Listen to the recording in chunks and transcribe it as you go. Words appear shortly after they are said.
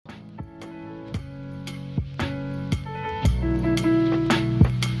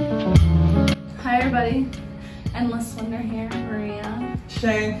everybody, Endless Wonder here, Maria.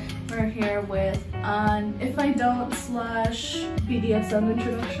 Shay. We're here with If I Don't / BDSM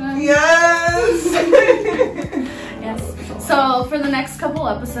introduction. Yes! Yes. So for the next couple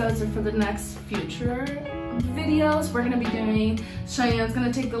episodes, or for the next future videos, we're gonna be doing, Cheyenne's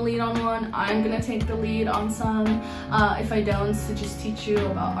gonna take the lead on one, I'm gonna take the lead on some, if I don't, to just teach you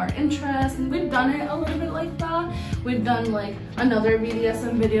about our interests. And we've done it a little bit like that. We've done like another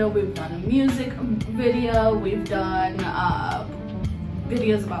BDSM video, we've done a music video, we've done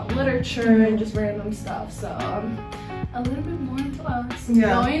videos about literature and just random stuff. So a little bit more into us.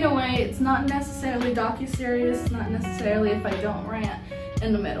 Yeah. Going away, it's not necessarily docu-series, it's not necessarily If I Don't rant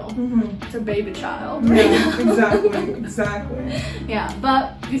in the middle. It's a baby child. Yeah, exactly. Yeah,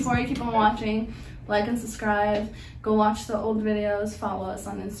 but before you keep on watching, like and subscribe, go watch the old videos, follow us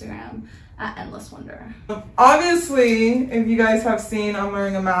on Instagram at Endless Wonder. Obviously, if you guys have seen, I'm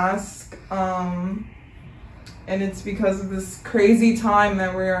wearing a mask, and it's because of this crazy time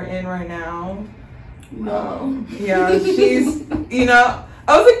that we are in right now. Yeah, she's, you know,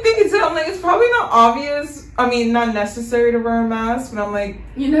 I was like thinking too, I'm like, it's probably not obvious, I mean, not necessary to wear a mask, but I'm like,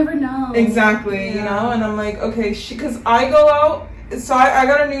 you never know. Exactly, yeah. You know, and I'm like, okay, because I go out, so I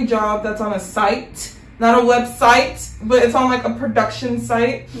got a new job that's on a site, not a website, but it's on like a production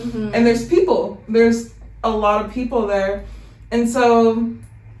site, and there's a lot of people there, and so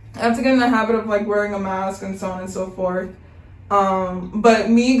I have to get in the habit of like wearing a mask and so on and so forth. But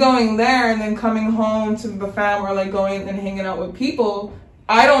me going there and then coming home to the fam or like going and hanging out with people,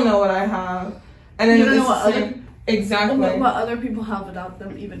 I don't know what I have. And then you don't know what exactly what other people have without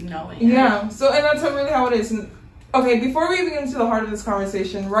them even knowing. Yeah. So, and that's really how it is. And, okay, before we even get into the heart of this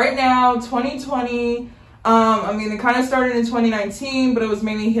conversation, right now, 2020, I mean, it kind of started in 2019, but it was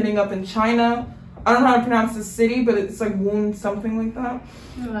mainly hitting up in China. I don't know how to pronounce the city, but it's like Wuhan, something like that.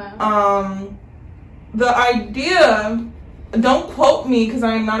 Wow. The idea, don't quote me because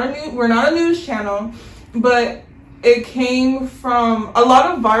we're not a news channel, but it came from, a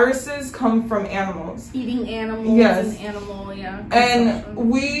lot of viruses come from animals. Eating animals. Yes. And animal, yeah. And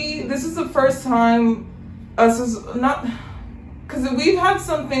this is the first time because we've had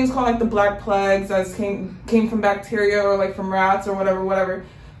some things called like the Black Plagues that came from bacteria or like from rats or whatever.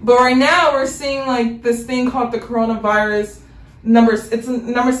 But right now we're seeing like this thing called the coronavirus it's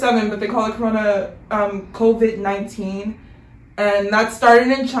number 7, but they call it COVID-19. And that started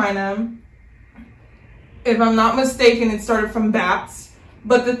in China. If I'm not mistaken, it started from bats.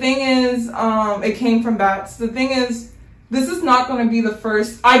 But the thing is, it came from bats. The thing is, this is not going to be the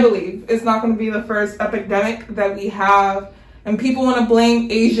first, I believe, it's not going to be the first epidemic that we have. And people want to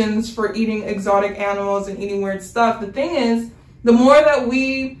blame Asians for eating exotic animals and eating weird stuff. The thing is, the more that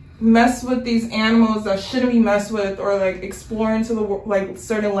we mess with these animals that shouldn't be messed with, or like explore into the like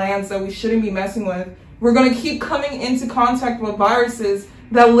certain lands that we shouldn't be messing with, we're going to keep coming into contact with viruses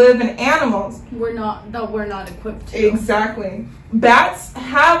that live in animals. We're not equipped to. Exactly. Bats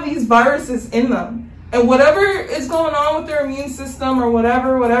have these viruses in them. And whatever is going on with their immune system or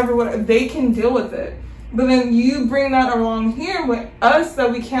whatever, they can deal with it. But then you bring that along here with us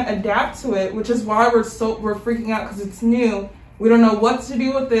that we can't adapt to it, which is why we're freaking out because it's new. We don't know what to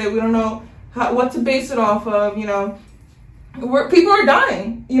do with it. We don't know what to base it off of, you know. People are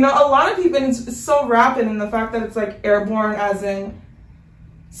dying. You know, a lot of people, it's so rapid in the fact that it's like airborne, as in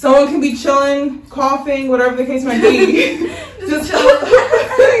someone can be chilling, coughing, whatever the case might be. just chilling.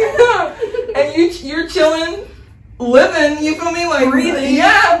 And you're chilling, living, you feel me? Like breathing.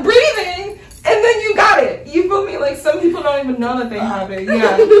 Yeah, breathing. And then you got it. You feel me? Like some people don't even know that they have it.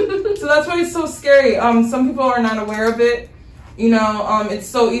 Yeah. So that's why it's so scary. Some people are not aware of it. You know, it's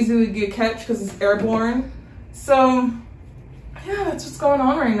so easy to get catch because it's airborne. So yeah, that's what's going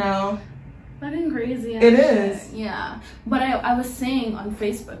on right now. That is crazy. It is. Yeah. But I was saying on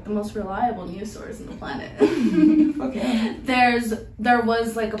Facebook, the most reliable news source on the planet. Okay. There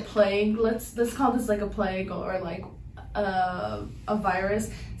was like a plague. Let's call this like a plague or like a virus.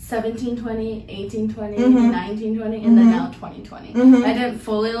 1720, 1820, 1920, and then now 2020. I didn't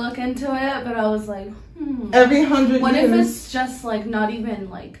fully look into it, but I was like, every 100 years. What if it's just like not even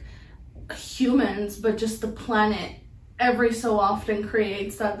like humans, but just the planet every so often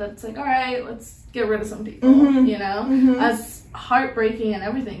creates that's like, all right, let's get rid of some people, you know? As heartbreaking and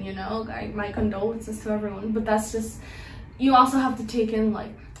everything, you know? My condolences to everyone, but that's just, you also have to take in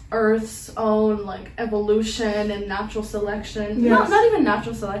like Earth's own like evolution and natural selection. Yes. Not even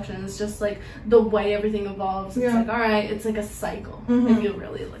natural selection, it's just like the way everything evolves. It's like, all right, it's like a cycle if you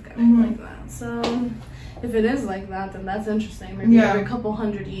really look at it like that. So if it is like that, then that's interesting. Maybe every couple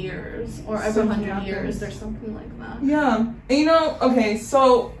 100 years or every 100 years there's something like that. Yeah. And you know, okay,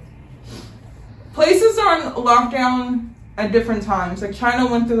 so places are on lockdown at different times. Like China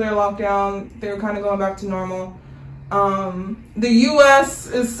went through their lockdown, they were kind of going back to normal. The U.S.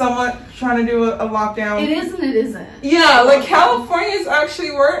 is somewhat trying to do a lockdown. It is and it isn't. Yeah, like California's actually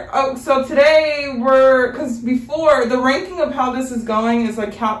so today because before the ranking of how this is going is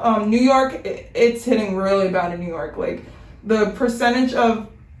like New York, it's hitting really bad in New York. Like the percentage of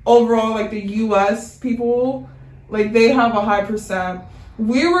overall like the U.S. people, like they have a high percent.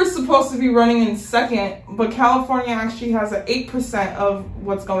 We were supposed to be running in second, but California actually has an 8% of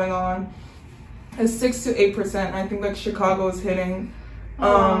what's going on. It's 6 to 8%. I think like Chicago is hitting.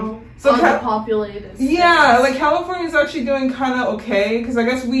 So underpopulated. Yeah, like California is actually doing kind of okay because I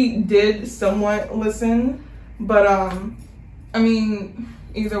guess we did somewhat listen, but I mean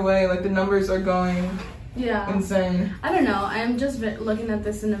either way, like the numbers are going insane. I don't know. I'm just looking at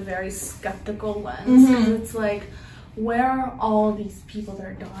this in a very skeptical lens because it's like, where are all these people that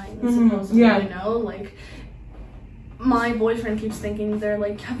are dying? Supposedly, you know, like. My boyfriend keeps thinking, they're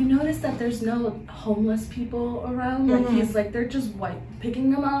like, have you noticed that there's no homeless people around? Like, he's like, they're just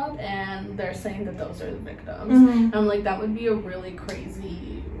picking them up, and they're saying that those are the victims. And I'm like, that would be a really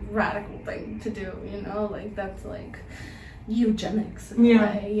crazy, radical thing to do, you know? Like, that's like eugenics in a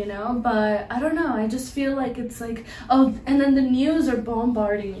way, you know? But I don't know, I just feel like it's like, oh, and then the news are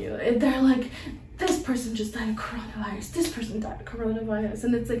bombarding you. They're like, this person just died of coronavirus, this person died of coronavirus.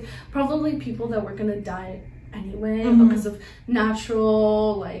 And it's like, probably people that were gonna die anyway because of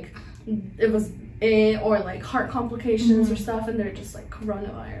natural like or like heart complications or stuff, and they're just like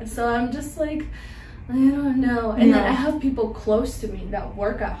coronavirus. So I'm just like, I don't know. And then I have people close to me that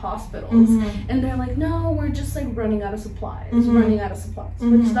work at hospitals and they're like, no, we're just like running out of supplies,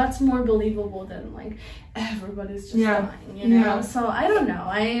 which that's more believable than like everybody's just dying, you know? So I don't know,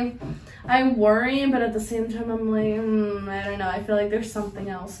 I worry, but at the same time I'm like, I don't know, I feel like there's something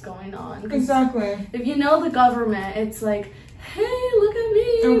else going on. Exactly. If you know the government, it's like, hey, look at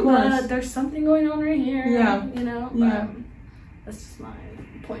me, but there's something going on right here, you know? But that's just my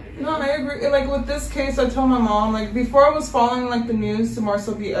point of view. No, I agree. Like with this case, I told my mom, like before I was following like the news to more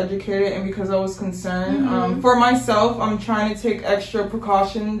so be educated and because I was concerned. For myself, I'm trying to take extra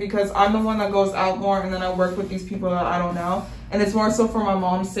precaution because I'm the one that goes out more and then I work with these people that I don't know. And it's more so for my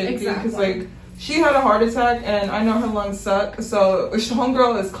mom's safety because like she had a heart attack and I know her lungs suck. So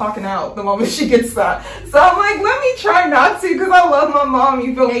homegirl is clocking out the moment she gets that. So I'm like, let me try not to because I love my mom,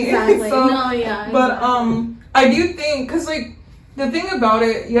 you feel me? So, but I do think, because like the thing about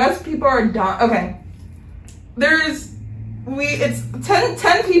it, yes, people are dying. Okay, it's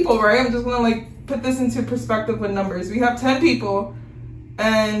 10 people, right? I'm just gonna like put this into perspective with numbers. We have 10 people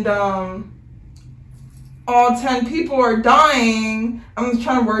and all 10 people are dying. I'm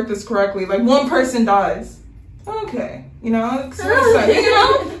trying to word this correctly. Like one person dies. Okay, you know, it's you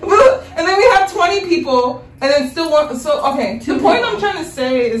know. And then we have 20 people, and then still one. So okay, the point I'm trying to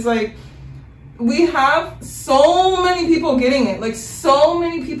say is like we have so many people getting it. Like so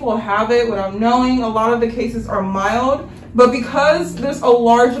many people have it without knowing. A lot of the cases are mild, but because there's a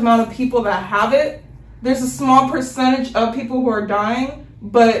large amount of people that have it, there's a small percentage of people who are dying.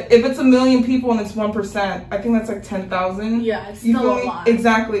 But if it's 1 million people and it's 1%, I think that's like 10,000. Yeah, it's still a lot.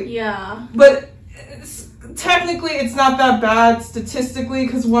 Exactly. Yeah. But technically, it's not that bad statistically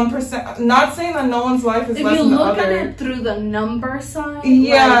because 1%. Not saying that no one's life is less than the other. If you look at it through the number side,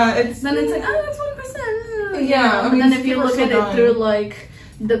 then it's like, oh, it's 1%. Yeah, but then if you look at it through like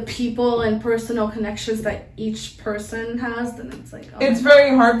the people and personal connections that each person has, then it's like, it's very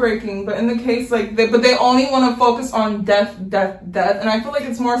heartbreaking. But in the case like but they only want to focus on death, and I feel like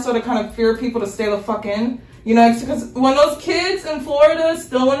it's more so to kind of fear people to stay the fuck in, you know, because when those kids in Florida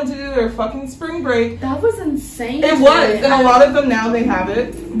still wanted to do their fucking spring break, that was insane. It was, and a lot of them now they have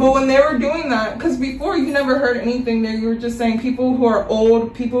it. But when they were doing that, because before you never heard anything there, you were just saying people who are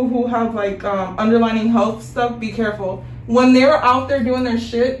old, people who have like underlying health stuff, be careful. When they were out there doing their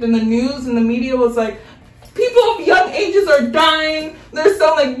shit, then the news and the media was like, people of young ages are dying. They're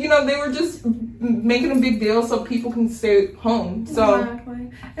so like, you know, they were just making a big deal so people can stay home. So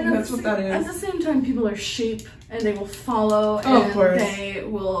exactly. And that's what that is. At the same time, people are sheep and they will follow and they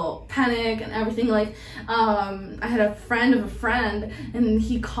will panic and everything. Like, I had a friend of a friend and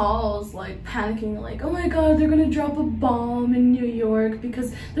he calls like panicking like, oh my god, they're gonna drop a bomb in New York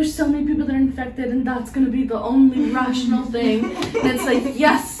because there's so many people that are infected and that's gonna be the only rational thing. And it's like,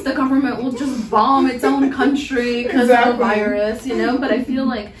 yes, the government will just bomb its own country because of the virus, you know? But I feel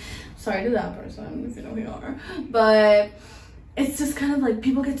like, sorry to that person if you know who you are, but it's just kind of like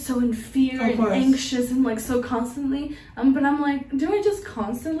people get so in fear and anxious and like so constantly. But I'm like, do I just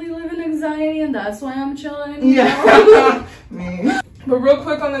constantly live in anxiety and that's why I'm chilling? Yeah. Me. But real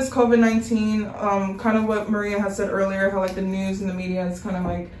quick on this COVID-19, kind of what Maria had said earlier, how like the news and the media is kind of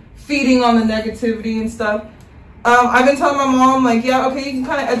like feeding on the negativity and stuff. I've been telling my mom, like, yeah, okay, you can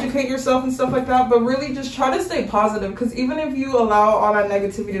kind of educate yourself and stuff like that, but really just try to stay positive, because even if you allow all that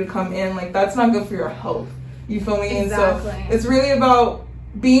negativity to come in, like, that's not good for your health. You feel me? Exactly. And so it's really about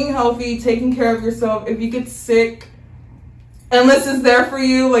being healthy, taking care of yourself. If you get sick, Endless is there for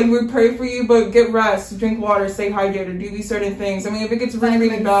you. Like, we pray for you, but get rest, drink water, stay hydrated, do these certain things. I mean, if it gets really,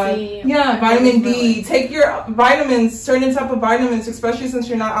 really bad, vitamin D. Take your vitamins, certain type of vitamins, especially since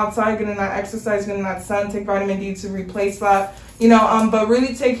you're not outside getting that exercise, getting that sun. Take vitamin D to replace that. You know, but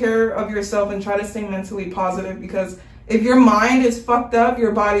really take care of yourself and try to stay mentally positive, because if your mind is fucked up,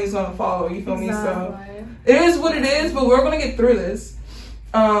 your body is gonna follow. You feel me? So it is what it is, but we're gonna get through this.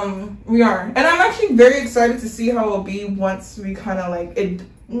 We are, and I'm actually very excited to see how it'll be once we kind of like it.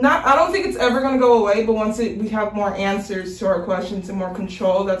 I don't think it's ever gonna go away, but once we have more answers to our questions and more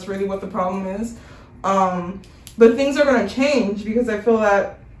control, that's really what the problem is. But things are gonna change, because I feel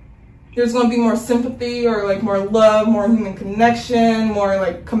that there's gonna be more sympathy, or like more love, more human connection, more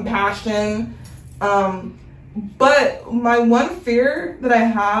like compassion. But my one fear that I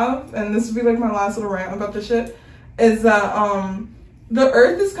have, and this would be like my last little rant about this shit, is that the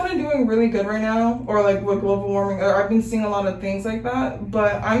earth is kind of doing really good right now, or like with global warming, or I've been seeing a lot of things like that,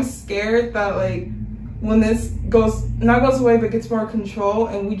 but I'm scared that like when this goes away, but gets more control,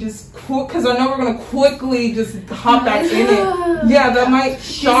 and we just because I know we're gonna quickly just hop back in it. Yeah, that might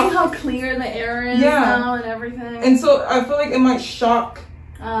shock. See how clear the air is now and everything. And so I feel like it might shock.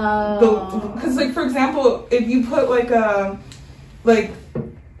 Because like, for example, if you put like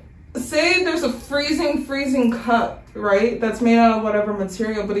say there's a freezing cup, right, that's made out of whatever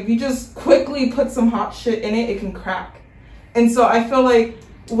material, but if you just quickly put some hot shit in it, it can crack. And so I feel like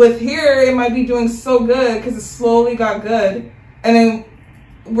with here, it might be doing so good because it slowly got good, and then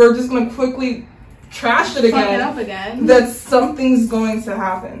we're just gonna quickly trash it again. Fuck it up again. That something's going to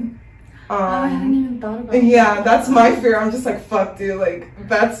happen. I hadn't even thought about that. Yeah, that's my fear. I'm just like, fuck, dude, like,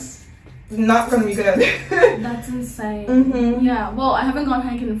 that's not gonna be good. That's insane. Yeah, well, I haven't gone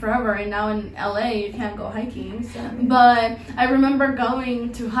hiking in forever, and now in LA you can't go hiking. But I remember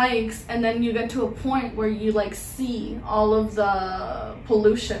going to hikes, and then you get to a point where you like see all of the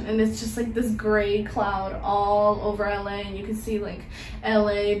pollution, and it's just like this gray cloud all over LA, and you can see like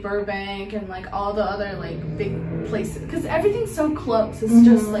LA, Burbank, and like all the other like big places, because everything's so close. It's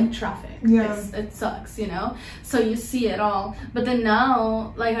just like traffic. Yeah, it sucks, you know. So you see it all, but then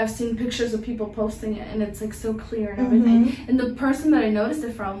now, like, I've seen pictures of people posting it, and it's like so clear and everything. And the person that I noticed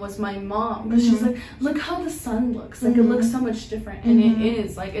it from was my mom, because she's like, look how the sun looks. Like, it looks so much different, and it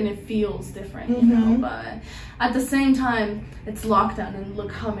is like, and it feels different, you know. But at the same time, it's lockdown, and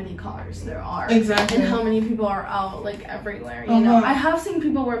look how many cars there are, exactly, and how many people are out like everywhere. You know, I have seen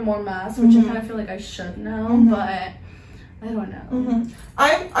people wear more masks, which I kind of feel like I should now, but I don't know.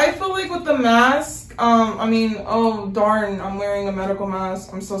 I feel like with the mask, I mean, oh darn, I'm wearing a medical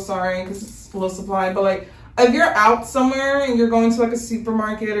mask. I'm so sorry because it's low supply. But like, if you're out somewhere and you're going to like a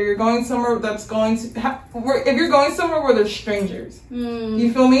supermarket, or you're going somewhere that's going to if you're going somewhere where there's strangers,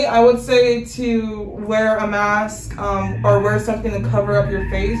 you feel me? I would say to wear a mask, or wear something to cover up your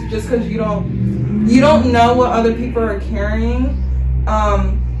face, just because you don't know what other people are carrying.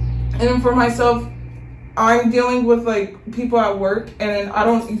 And then for myself, I'm dealing with like people at work, and I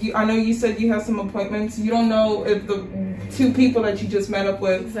know you said you have some appointments. You don't know if the 2 people that you just met up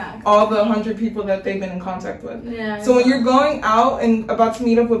with, all the 100 people that they've been in contact with. Yeah. So when you're going out and about to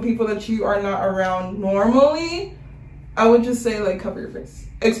meet up with people that you are not around normally, I would just say like cover your face,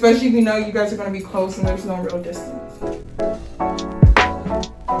 especially if you know you guys are going to be close and there's no real distance.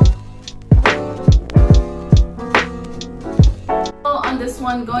 This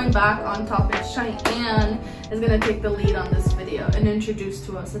one, going back on topic, Cheyenne is going to take the lead on this video and introduce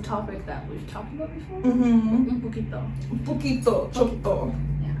to us a topic that we've talked about before. Un poquito. Chotto.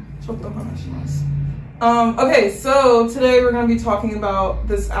 Okay, so today we're going to be talking about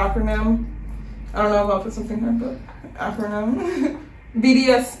this acronym. I don't know if I'll put something here, but acronym.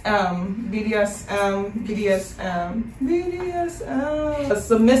 BDSM. A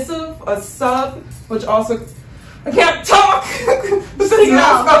submissive, a sub, which also... I can't talk! Just take it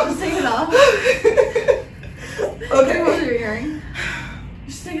off. Just take it off. Okay. What are you hearing?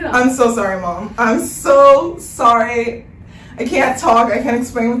 Just take it off. I'm so sorry, Mom. I'm so sorry. I can't talk. I can't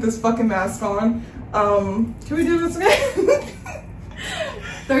explain with this fucking mask on. Can we do this again?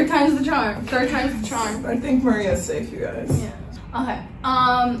 Third time's the charm. Third time's the charm. I think Maria's safe, you guys. Yeah. Okay.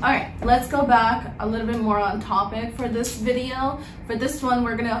 All right. Let's go back a little bit more on topic for this video. For this one,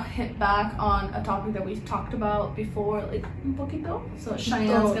 we're gonna hit back on a topic that we've talked about before, like un poquito. So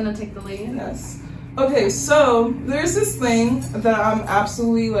Cheyenne's gonna take the lead. Yes. Okay. So there's this thing that I'm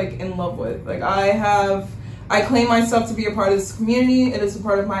absolutely like in love with. Like I claim myself to be a part of this community. It is a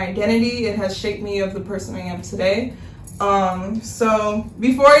part of my identity. It has shaped me of the person I am today. So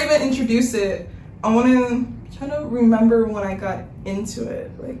before I even introduce it, I want to try to remember when I got into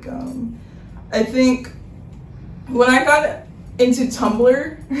it. Like, I think when I got into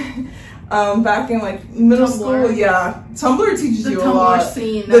Tumblr, back in like middle school, yeah, Tumblr teaches you a lot.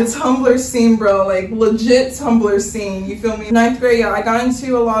 Scene. The Tumblr scene, bro, like legit Tumblr scene. You feel me? 9th grade, yeah, I got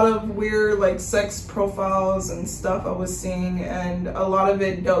into a lot of weird like sex profiles and stuff I was seeing, and a lot of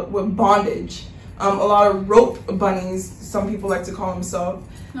it dealt with bondage. A lot of rope bunnies, some people like to call themselves.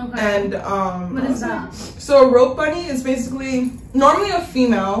 Okay. And what is that? So a rope bunny is basically normally a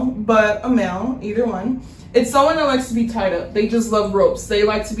female, but a male, either one. It's someone that likes to be tied up. They just love ropes. They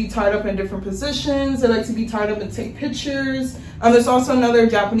like to be tied up in different positions. They like to be tied up and take pictures. There's also another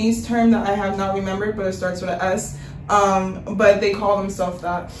Japanese term that I have not remembered, but it starts with an S. But they call themselves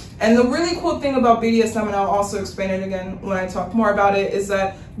that. And the really cool thing about BDSM, and I'll also explain it again when I talk more about it, is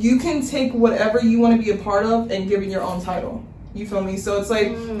that you can take whatever you want to be a part of and give it your own title. You feel me? So it's like,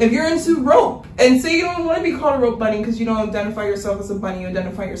 if you're into rope, and say you don't want to be called a rope bunny because you don't identify yourself as a bunny, you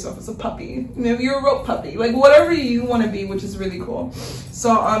identify yourself as a puppy. Maybe you're a rope puppy. Like, whatever you want to be, which is really cool.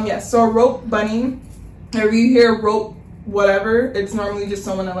 So, yeah, so a rope bunny, if you hear rope whatever, it's normally just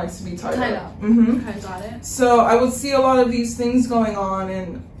someone that likes to be tied up. Okay, got it. So I would see a lot of these things going on,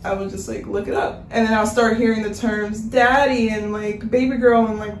 and I would just like look it up, and then I'll start hearing the terms daddy and like baby girl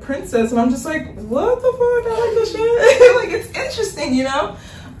and like princess, and I'm just like, what the fuck? I like this shit. Like, it's interesting, you know?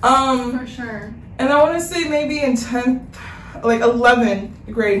 For sure. And I want to say maybe in 10th, like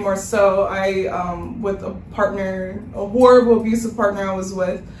 11th grade more so, I with a partner, a horrible abusive partner I was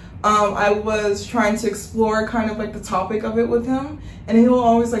with, I was trying to explore kind of like the topic of it with him, and he will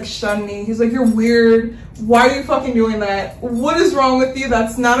always like shun me. He's like, you're weird. Why are you fucking doing that? What is wrong with you?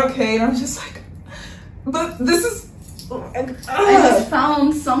 That's not okay. And I'm just like, but this is, I just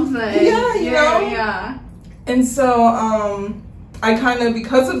found something. Yeah, you know? Yeah. And so, I kind of,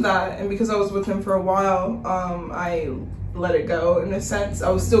 because of that, and because I was with him for a while, I let it go in a sense. I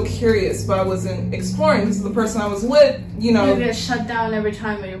was still curious, but I wasn't exploring because the person I was with, you know, you get shut down every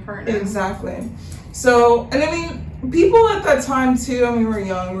time with your partner. Exactly. So, and I mean, people at that time too, I mean, we're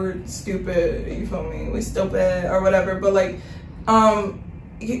young, we're stupid, you feel me, we're stupid or whatever, but like,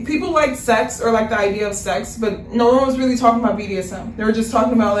 people like sex or like the idea of sex, but no one was really talking about BDSM. They were just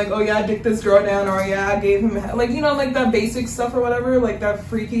talking about like, oh yeah, I dicked this girl down, or yeah, I gave him a head. Like, you know, like that basic stuff or whatever, like that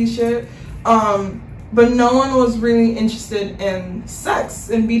freaky shit. But no one was really interested in sex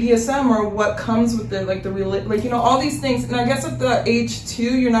and BDSM or what comes with it, like like, you know, all these things. And I guess at the age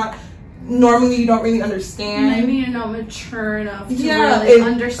too, you don't really understand. Maybe you're not mature enough to really really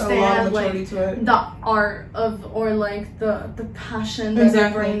understand like the art of, or like the passion that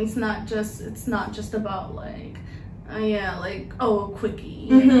it brings. It's not just about like, like, oh, quickie,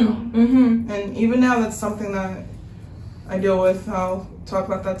 you know. And even now, that's something that I deal with. I'll talk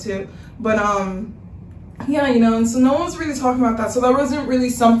about that too. But yeah, you know, and so no one was really talking about that. So that wasn't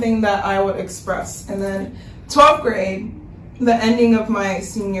really something that I would express. And then 12th grade, the ending of my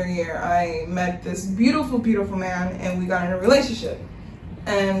senior year, I met this beautiful, beautiful man, and we got in a relationship.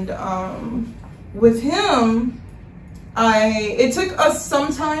 And with him, it took us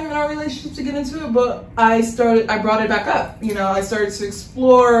some time in our relationship to get into it, but I brought it back up. You know, I started to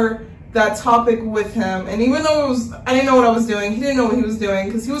explore that topic with him, and even though I didn't know what I was doing, he didn't know what he was doing,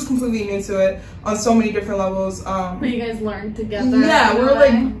 because he was completely new to it on so many different levels. But you guys learned together. Yeah, we were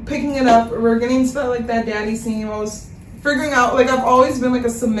like picking it up. We're getting into that daddy scene. I was figuring out, like, I've always been like a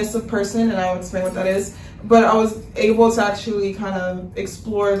submissive person, and I'll explain what that is. But I was able to actually kind of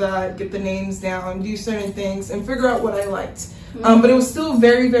explore that, get the names down, do certain things, and figure out what I liked. But it was still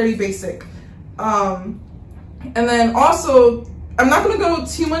very, very basic. And then also, I'm not going to go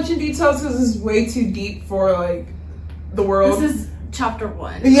too much in details because this is way too deep for like the world. This is chapter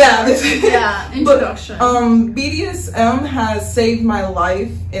 1. Yeah. Introduction. But, BDSM has saved my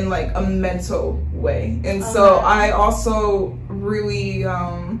life in like a mental way. And so I also really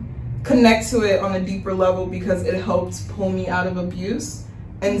connect to it on a deeper level because it helped pull me out of abuse.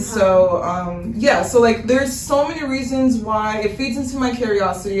 And so, so like there's so many reasons why it feeds into my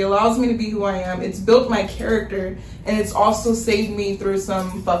curiosity, allows me to be who I am. It's built my character, and it's also saved me through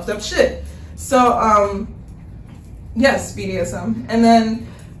some fucked up shit. So, yes, BDSM. And then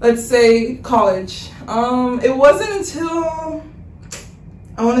let's say college. It wasn't until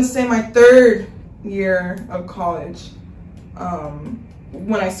I want to say my 3rd year of college,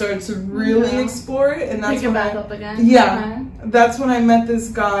 when I started to really explore it, and that's pick it back up again. Yeah, that's when I met this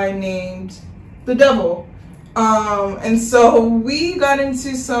guy named the Devil. And so we got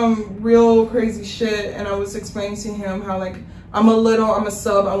into some real crazy shit, and I was explaining to him how, like, I'm a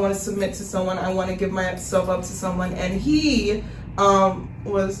sub, I want to submit to someone, I want to give myself up to someone, and he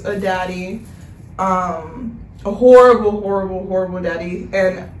was a daddy, a horrible daddy.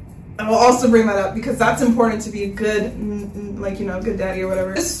 And I'll also bring that up because that's important to be a good, like, you know, good daddy or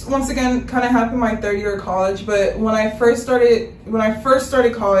whatever. This once again kind of happened my 3rd year of college, but when I first started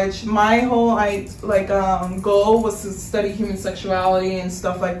college, my whole goal was to study human sexuality and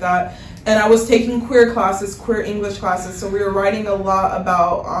stuff like that. And I was taking queer classes, queer English classes, so we were writing a lot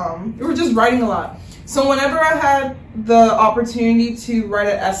about, we were just writing a lot. So whenever I had the opportunity to write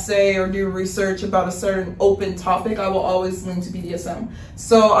an essay or do research about a certain open topic, I will always lean to BDSM.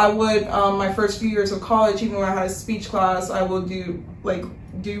 So I would, my first few years of college, even when I had a speech class, I will do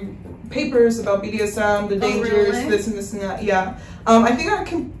papers about BDSM, the dangers, this and that. Yeah. I think I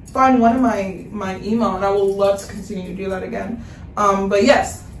can find one of my email, and I will love to continue to do that again. But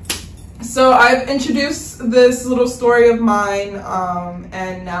yes. So I've introduced this little story of mine,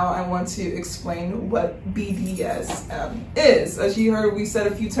 and now I want to explain what BDSM is. As you heard, we said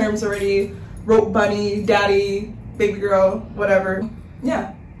a few terms already: rope bunny, daddy, baby girl, whatever.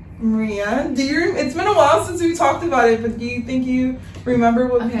 Yeah. Maria, it's been a while since we talked about it, but do you think you remember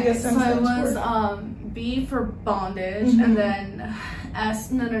what BDSM stands for? So it was B for bondage, and then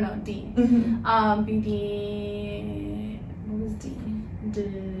D. BD, what was D?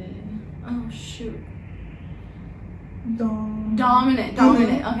 Oh shoot. Dominant.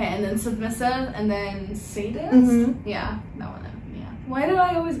 Okay, and then submissive, and then sadist. Yeah, that one. Yeah. Why did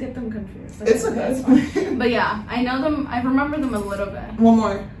I always get them confused? It's okay. But yeah, I know them. I remember them a little bit. One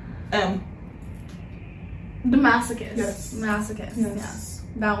more. M. The masochist. Yes. Masochist. Yes.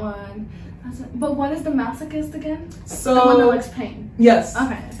 That one. But what is the masochist again? So the one that likes pain. Yes.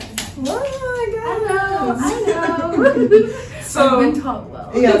 Okay. Oh I know. So I've been taught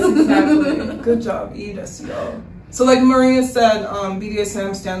well. Yes, exactly. Good job, ESCO. So like Maria said,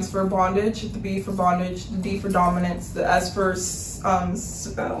 BDSM stands for bondage, the B for bondage, the D for dominance, the S for the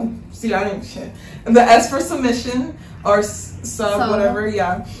S for submission or sub, whatever.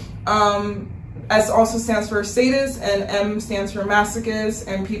 Yeah. S also stands for sadist, and M stands for masochist,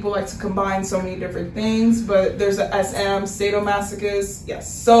 and people like to combine so many different things, but there's a SM, sadomasochist.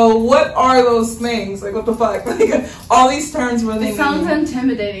 Yes. So what are those things? Like, what the fuck? Like, all these terms, what they mean? It sounds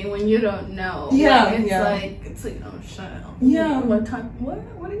intimidating when you don't know. Yeah. Like, it's like, oh shit. Yeah. What are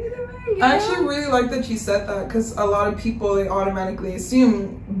you doing? I actually really like that you said that, because a lot of people, they automatically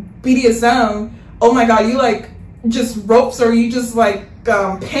assume BDSM, oh my god, you like just ropes, or you just like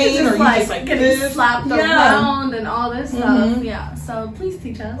pain, or you just like getting this. slapped around and all this stuff. Yeah, so please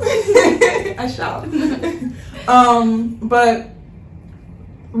teach us. I shall. But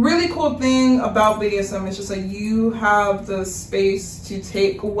really cool thing about BDSM is just like you have the space to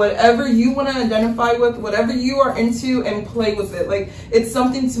take whatever you want to identify with, whatever you are into, and play with it. Like, it's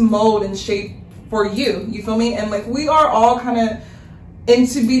something to mold and shape for you. You feel me? And like, we are all kind of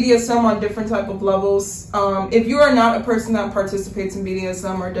into BDSM on different type of levels. If you are not a person that participates in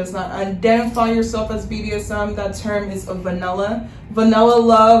BDSM or does not identify yourself as BDSM, that term is a vanilla. Vanilla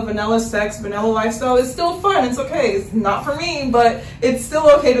love, vanilla sex, vanilla lifestyle is still fun. It's okay. It's not for me, but it's still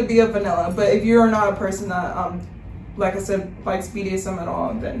okay to be a vanilla. But if you're not a person that, like I said, likes BDSM at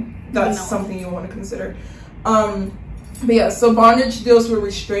all, then that's something you want to consider. But yeah, so bondage deals with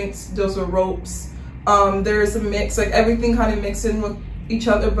restraints, deals with ropes. There's a mix, like everything kind of mixed in with each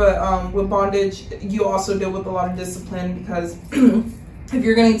other, but with bondage you also deal with a lot of discipline, because if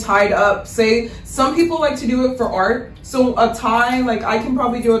you're getting tied up, say some people like to do it for art, so a tie, like I can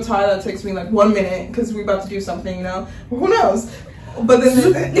probably do a tie that takes me like 1 minute because we're about to do something, you know, who knows, but then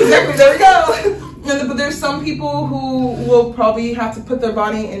exactly, there we go. But there's some people who will probably have to put their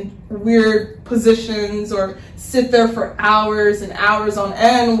body in weird positions or sit there for hours and hours on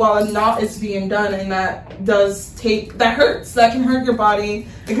end while a knot is being done, and that hurts. That can hurt your body.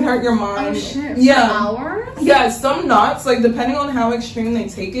 It can hurt your mind. Oh shit! Yeah. For hours? Yeah, some knots, like depending on how extreme they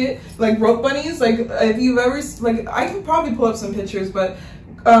take it, like rope bunnies. Like if you've ever, like I can probably pull up some pictures, but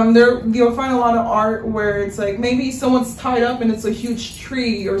you'll find a lot of art where it's like maybe someone's tied up and it's a huge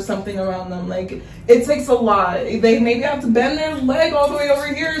tree or something around them. Like it takes a lot. They maybe have to bend their leg all the way over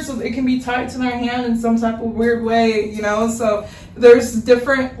here so it can be tied to their hand in some type of weird way, you know. So there's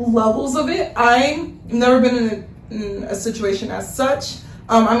different levels of it. I've never been in a situation as such.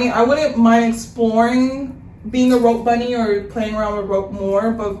 I mean, I wouldn't mind exploring being a rope bunny or playing around with rope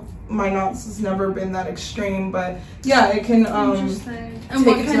more, but my knots has never been that extreme. But yeah, it can Interesting. And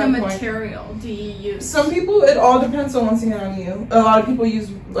what kind of material do you use? Some people, it all depends on, once again, on you. A lot of people use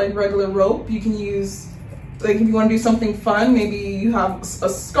like regular rope. You can use, like, if you want to do something fun, maybe you have a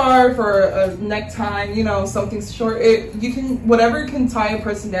scarf or a necktie, you know, something short. You can, whatever can tie a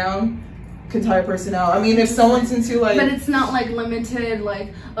person down, can tie a person out. I mean, if someone's into like, but it's not like limited,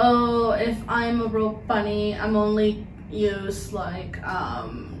 like, oh, if I'm a rope bunny, I'm only use like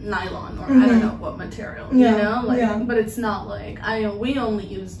nylon or I don't know what material, you know, like, but it's not like we only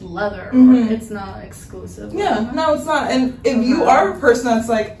use leather, or it's not exclusive. No, it's not. And if you are a person that's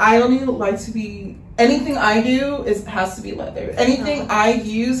like, I only like to be, anything I do has to be leather, anything I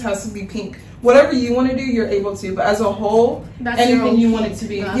use has to be pink. Whatever you want to do, you're able to, but as a whole, anything you want it to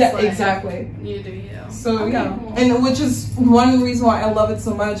be. That's exactly. You do you. So cool. And which is one reason why I love it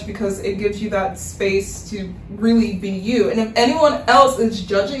so much, because it gives you that space to really be you. And if anyone else is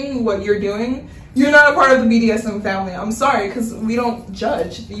judging what you're doing, you're not a part of the BDSM family. I'm sorry, because we don't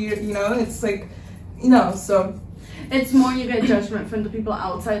judge. You know, it's like, you know, so. It's more you get judgment from the people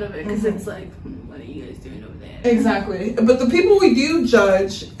outside of it, because it's like, what are you guys doing over there? Exactly. But the people we do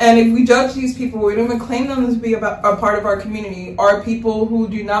judge, and if we judge these people, we don't even claim them to be a part of our community, are people who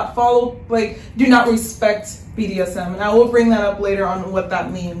do not follow, like, do not respect BDSM. And I will bring that up later on what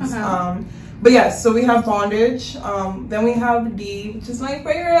that means. But yes, so we have bondage. Then we have D, which is my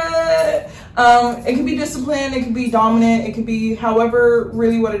favorite. It could be discipline, it could be dominant, it could be however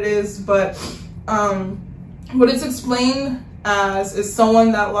really what it is. But what it's explained as is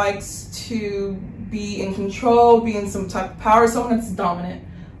someone that likes to be in control, be in some type of power, someone that's dominant.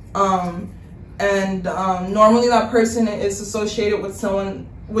 Normally that person is associated with someone,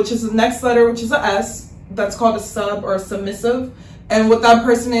 which is the next letter, which is a S, that's called a sub or a submissive. And what that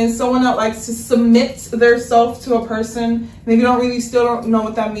person is, someone that likes to submit their self to a person. Maybe still don't know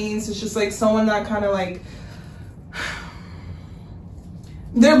what that means. It's just like someone that kind of like,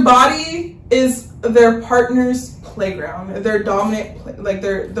 their body is their partner's playground. They're dominant, like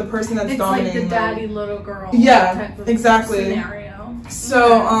they're the person that's dominating. It's like the daddy little girl. Type of exactly. Scenario.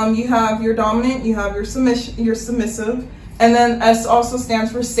 So you have your dominant, you have your submissive, and then S also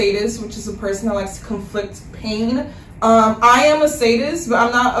stands for sadist, which is a person that likes to conflict pain. I am a sadist, but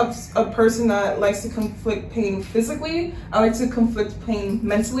I'm not a person that likes to conflict pain physically. I like to conflict pain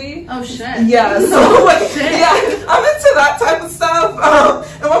mentally. Oh shit. Yeah, so like, yeah, I'm into that type of stuff.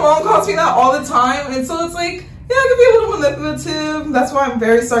 And my mom calls me that all the time. And so it's like, yeah, I can be a little manipulative. That's why I'm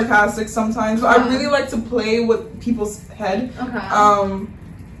very sarcastic sometimes. But I really like to play with people's head. Okay.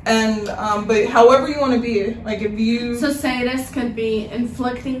 But however you want to be, like if you... So sadist could be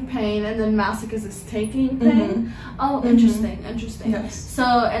inflicting pain, and then masochist is taking pain. Oh, interesting. Yes. So,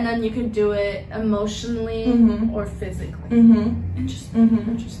 and then you could do it emotionally or physically.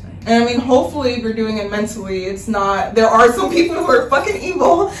 Interesting. And I mean, hopefully if you're doing it mentally, it's not... There are some people who are fucking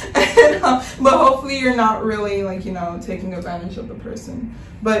evil, but hopefully you're not really, like, you know, taking advantage of the person.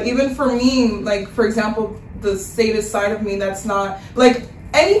 But even for me, like, for example, the sadist side of me, that's not... Like,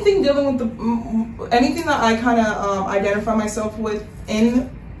 anything dealing with anything that I kind of identify myself with in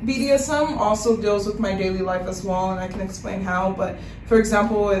BDSM also deals with my daily life as well, and I can explain how. But for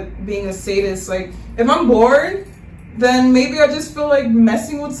example, with being a sadist, like if I'm bored, then maybe I just feel like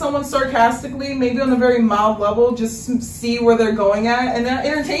messing with someone sarcastically, maybe on a very mild level, just see where they're going at, and that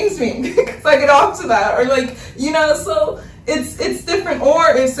entertains me because I get off to that, or like, you know, so it's different.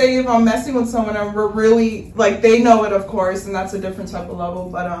 Or if I'm messing with someone and we're really like, they know it, of course, and that's a different type of level.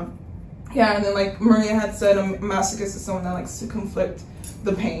 But yeah, and then like Maria had said, a masochist is someone that likes to conflict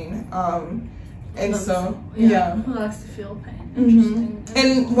the pain. And so yeah, who likes to feel pain. Interesting.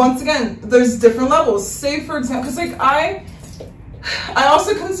 And once again, there's different levels. Say for example, because like I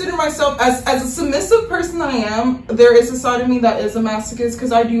also consider myself as a submissive person that I am. There is a side of me that is a masochist,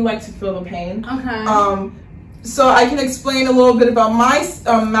 because I do like to feel the pain. Okay. So I can explain a little bit about my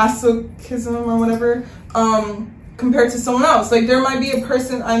masochism or whatever, compared to someone else. Like there might be a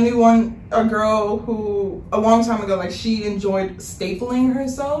person, I knew a girl who a long time ago, like she enjoyed stapling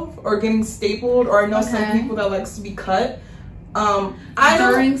herself or getting stapled, or I know some people that likes to be cut.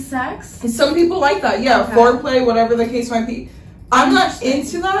 During sex? Some people like that, yeah, foreplay, whatever the case might be. I'm not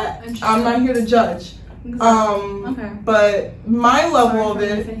into that. I'm not here to judge. But my level of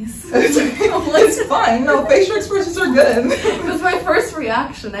it, it's fine. No, facial expressions are good. It was my first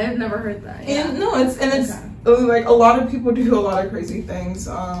reaction. I had never heard that. Yeah. And no, it's like a lot of people do a lot of crazy things.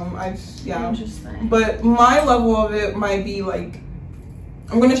 Interesting. But my level of it might be like,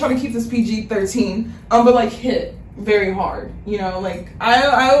 I'm gonna try to keep this PG-13. But like hit. very hard, you know, like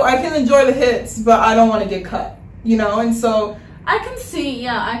I can enjoy the hits, but I don't want to get cut, you know, and so I can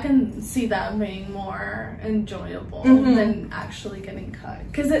see that being more enjoyable than actually getting cut,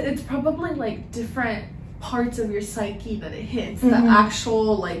 because it's probably like different parts of your psyche that it hits, the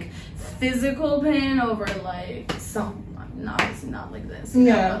actual like physical pain over like some not like this,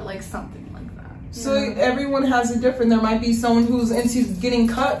 but like something like that. So everyone has it different. There might be someone who's into getting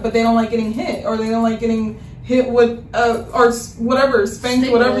cut, but they don't like getting hit, or they don't like getting hit with or whatever, spanked,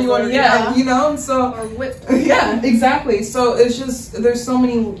 whatever you want. You know, so or whipped. Yeah, exactly. So it's just there's so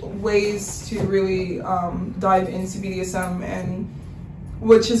many ways to really dive into BDSM, and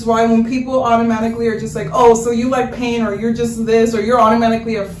which is why when people automatically are just like, oh, so you like pain, or you're just this, or you're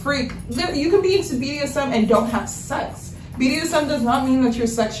automatically a freak. You can be into BDSM and don't have sex. BDSM does not mean that you're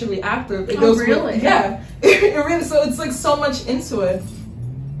sexually active. It goes really? It really. So it's like so much into it.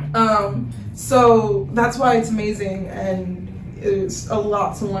 So that's why it's amazing, and it's a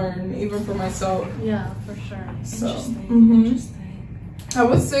lot to learn, even for myself. Yeah, for sure. So, Interesting. I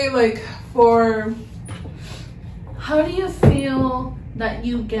would say, like, for... How do you feel that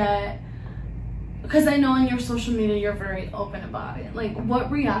you get... Because I know on your social media you're very open about it. Like,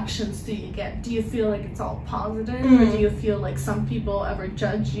 what reactions do you get? Do you feel like it's all positive? Or do you feel like some people ever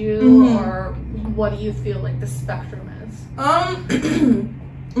judge you? Or what do you feel like the spectrum is?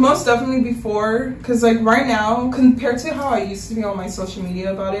 Most definitely before. Because, like, right now, compared to how I used to be on my social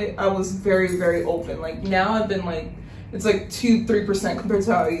media about it, I was very, very open. Like, now I've been, like, it's like 2-3% compared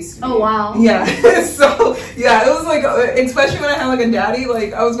to how I used to be. Oh, wow. Yeah. So, yeah, it was, like, especially when I had, like, a daddy,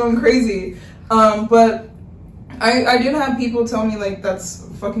 like, I was going crazy. But I did have people tell me, like, that's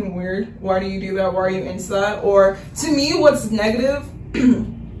fucking weird. Why do you do that? Why are you into that? Or, to me, what's negative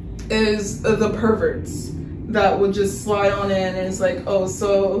is the perverts that would just slide on in, and it's like, oh,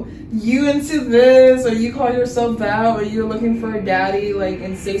 so you into this, or you call yourself that, or you're looking for a daddy, like,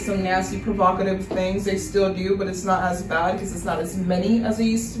 and say some nasty, provocative things. They still do, but it's not as bad because it's not as many as it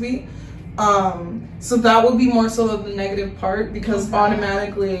used to be. So that would be more so of the negative part, because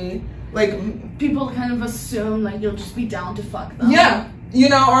automatically... Like, people kind of assume like you'll just be down to fuck them. Yeah, you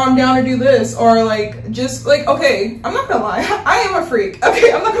know, or I'm down to do this, or like just like, okay, I'm not gonna lie, I am a freak.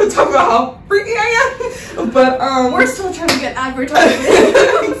 Okay, I'm not gonna talk about how freaky I am, but we're still trying to get advertising.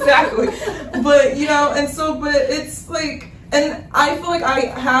 Exactly. But you know, and so, but it's like, and I feel like I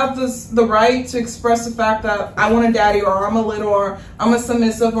have the right to express the fact that I want a daddy, or I'm a little, or I'm a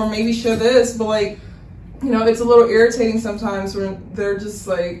submissive, or maybe share this, but like, you know, it's a little irritating sometimes when they're just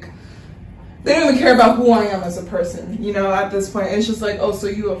like, they don't even care about who I am as a person, you know, at this point. It's just like, oh, so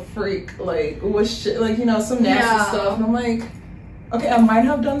you a freak, like, what shit, like, you know, some nasty stuff. And I'm like, okay, I might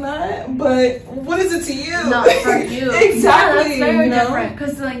have done that, but what is it to you? Not for you. Exactly. Yeah, that's very different.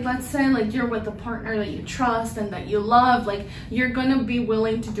 Because, like, let's say, like, you're with a partner that you trust and that you love, like, you're gonna be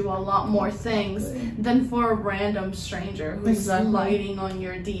willing to do a lot more things than for a random stranger who's lighting on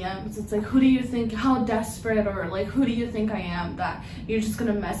your DMs. It's like, who do you think, how desperate, or, like, who do you think I am that you're just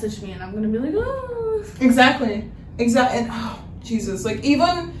gonna message me and I'm gonna be like, oh. Exactly. And, oh, Jesus. Like,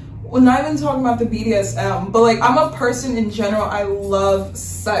 even... Well, not even talking about the BDSM, but like, I'm a person in general, I love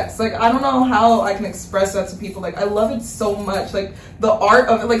sex. Like, I don't know how I can express that to people. Like, I love it so much. Like, the art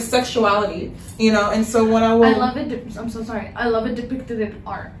of it, like sexuality, you know? And so when I love it, I'm so sorry. I love it depicted in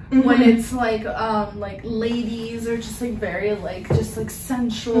art. When it's like ladies are just like very like, just like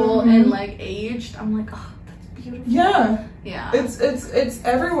sensual and like aged. I'm like, oh, that's beautiful. Yeah. Yeah. It's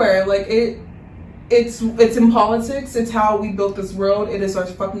everywhere. Like, it's in politics. It's how we built this world. It is our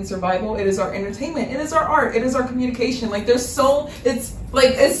fucking survival. It is our entertainment. It is our art. It is our communication. Like, it's so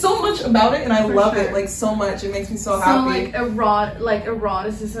much about it, and I love it like so much. It makes me so happy. So like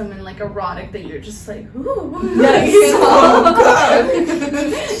eroticism and like erotic that you're just like, ooh. Yes. Oh God.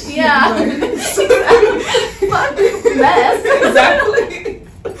 Yeah. Fuck mess. Exactly.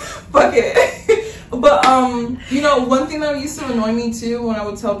 Fuck it. But, you know, one thing that used to annoy me too, when I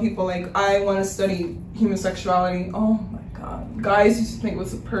would tell people, like, I want to study human sexuality. Oh my God. Guys used to think it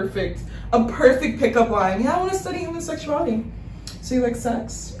was a perfect pickup line. Yeah, I want to study human sexuality. So you like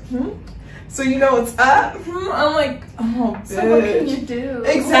sex? So you know what's up? I'm like, oh, bitch. So what can you do?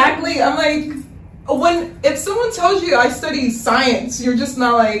 Exactly. I'm like, if someone tells you I study science, you're just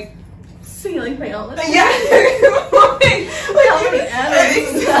not like, ceiling biology. Yeah.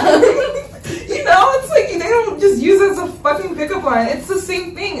 You know, it's like, they don't just use it as a fucking pickup line. It's the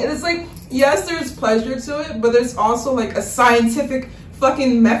same thing. It's like, yes, there's pleasure to it, but there's also like a scientific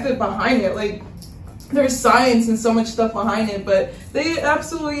fucking method behind it. Like, there's science and so much stuff behind it, but they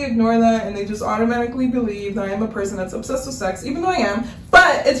absolutely ignore that, and they just automatically believe that I am a person that's obsessed with sex, even though I am.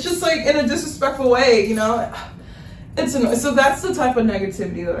 But it's just like in a disrespectful way, you know? It's annoying. So that's the type of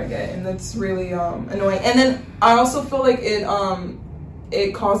negativity that I get, and that's really annoying. And then I also feel like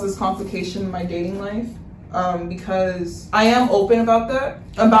it causes complication in my dating life, because I am open about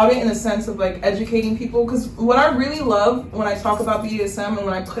it in a sense of like educating people. Because what I really love when I talk about BDSM and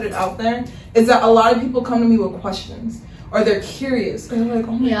when I put it out there is that a lot of people come to me with questions. Or they're curious. They're like,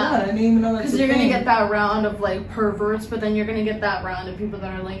 oh my god, I didn't even know that's a thing. Because you're going to get that round of like perverts, but then you're going to get that round of people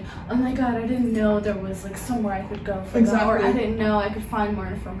that are like, oh my god, I didn't know there was like somewhere I could go for that. Or I didn't know I could find more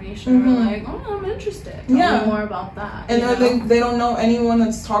information. Or like, oh, I'm interested. Tell me more about that. And they don't know anyone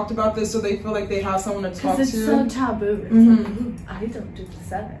that's talked about this, so they feel like they have someone to talk to. Because it's so taboo. It's like, ooh, I don't do the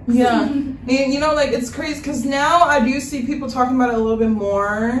sex. Yeah. And you know, like, it's crazy because now I do see people talking about it a little bit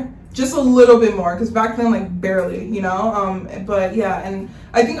more. Just a little bit more, because back then, like, barely, you know? But yeah, and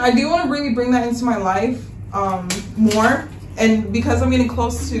I think I do want to really bring that into my life more. And because I'm getting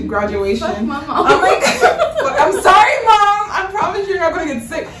close to graduation, Fuck my mom. I'm like, I'm sorry, Mom. I promise you're not going to get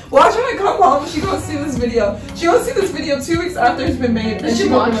sick. Watch when I come home, she gonna see this video. She gonna see this video 2 weeks after it's been made. Does she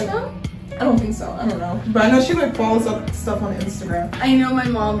watch them? I don't think so. I don't know. But I know she, like, follows up stuff on Instagram. I know my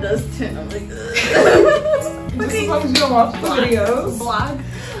mom does, too. I'm like, just as long as you don't watch the videos. Vlog.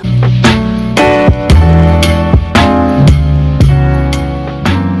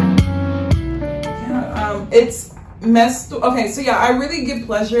 It's messed. Okay, so yeah, I really get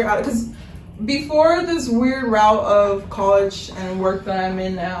pleasure out of, because before this weird route of college and work that I'm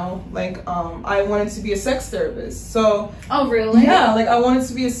in now, like, I wanted to be a sex therapist. So. Oh, really? Yeah, like, I wanted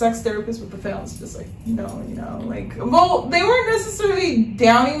to be a sex therapist, but the family's just like, no, you know, like, well, they weren't necessarily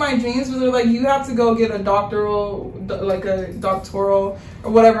downing my dreams, but they're like, you have to go get a doctoral or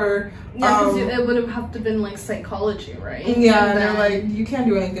whatever. Yeah, because it would have to been like psychology, right? Yeah, and they're like, you can't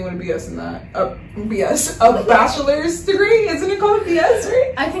do anything with a BS in that. A bachelor's degree? Isn't it called a BS,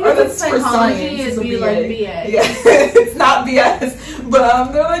 right? I think if it's psychology, it'd be like BA. Yeah, it's not BS.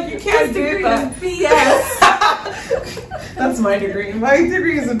 But they're like, you can't do that. BS. That's my degree. My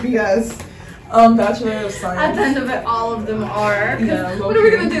degree is a BS. Bachelor of Science. At the end of it, all of them are. Yeah, what are we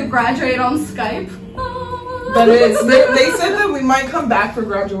gonna do? Graduate on Skype? That is. They said that we might come back for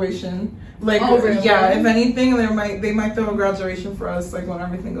graduation. Like, really? Yeah, if anything, they might throw a graduation for us, like, when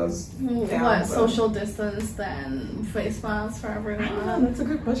everything goes down. What, social distance, then face masks for everyone? I don't know, that's a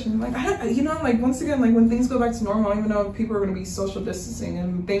good question. Like, like, once again, like, when things go back to normal, I don't even know if people are going to be social distancing.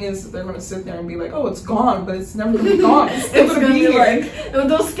 And the thing is, they're going to sit there and be like, oh, it's gone, but it's never going to be gone. It's still going to be like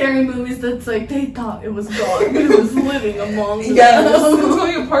those scary movies that's like, they thought it was gone, but it was living among them. Yeah, this is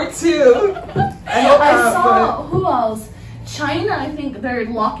going to be a part 2. I saw, who else? China, I think they're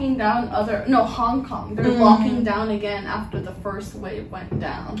locking down Hong Kong. They're locking down again after the first wave went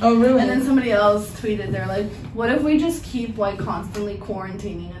down. Oh, really? And then somebody else tweeted, they're like, what if we just keep, like, constantly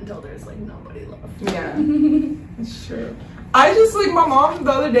quarantining until there's, like, nobody left? Yeah, it's true. I just, like, my mom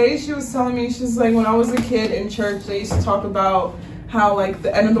the other day, she was telling me, she's like, when I was a kid in church, they used to talk about how, like,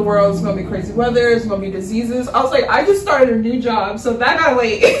 the end of the world is going to be crazy weather, it's going to be diseases. I was like, I just started a new job, so that gotta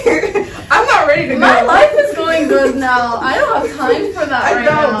wait. I'm not ready to go. My life is going good now. I don't have time for that right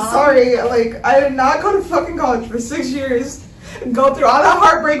now. I know, sorry. Like, I did not go to fucking college for 6 years, go through all that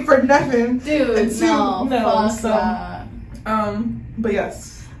heartbreak for nothing. Dude, no, fuck that. But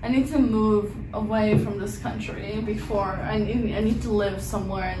yes. I need to move away from this country before I need to live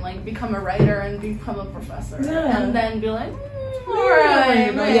somewhere and, like, become a writer and become a professor. Yeah. And then be like,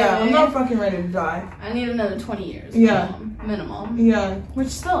 alright, yeah, I'm not fucking ready to die. I need another 20 years. Yeah. Minimum. Yeah. Which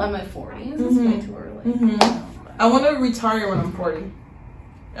still in my 40s is way too early. I want to retire when I'm 40.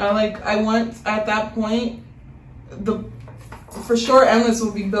 I want, at that point, for sure Endless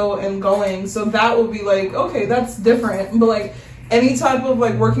will be built and going, so that will be like, okay, that's different. But, like, any type of,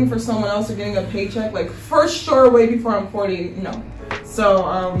 like, working for someone else or getting a paycheck, like, for sure way before I'm 40, no.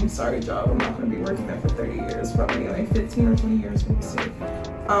 So, sorry, job. I'm not going to be working there for 30 years. Probably like 15 or 20 years. We'll see.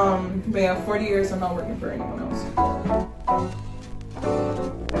 But yeah, 40 years, I'm not working for anyone else.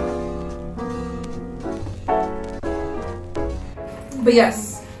 But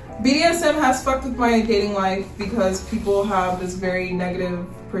yes, BDSM has fucked with my dating life because people have this very negative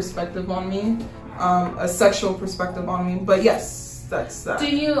perspective on me. A sexual perspective on me. But yes. That's that.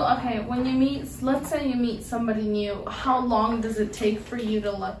 When you meet, let's say you meet somebody new, how long does it take for you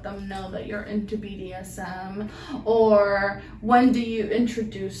to let them know that you're into BDSM? Or when do you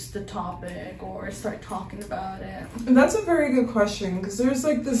introduce the topic or start talking about it? That's a very good question, because there's,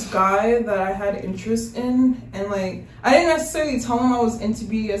 like, this guy that I had interest in, and, like, I didn't necessarily tell him I was into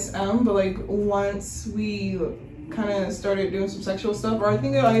BDSM, but, like, once we kind of started doing some sexual stuff, or I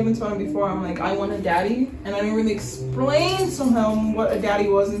think I even told him before, I'm like, I want a daddy, and I didn't really explain to him what a daddy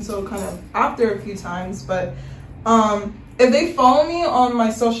was until kind of after a few times. But If they follow me on my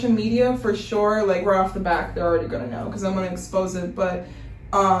social media, for sure, like right off the back, they're already gonna know because I'm gonna expose it. But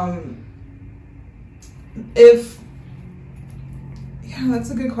yeah, that's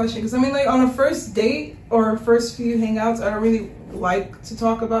a good question. Because I mean, like on a first date or first few hangouts, I don't really like to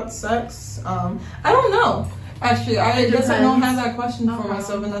talk about sex. I don't know. Actually, I guess I don't have that question for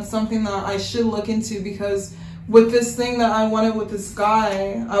myself, and that's something that I should look into because with this thing that I wanted with this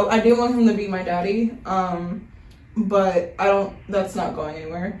guy, I didn't want him to be my daddy. But that's not going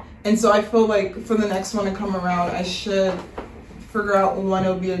anywhere. And so I feel like for the next one to come around, I should figure out when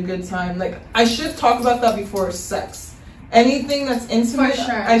it'll be a good time. Like, I should talk about that before sex. Anything that's intimate, For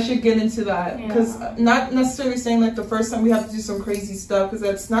sure. I should get into that. Yeah. Because not necessarily saying like the first time we have to do some crazy stuff, because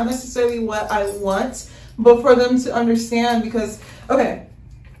that's not necessarily what I want, but for them to understand. Because, okay,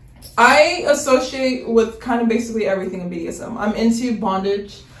 I associate with kind of basically everything in BDSM. I'm into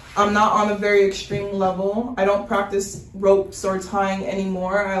bondage. I'm not on a very extreme level. I don't practice ropes or tying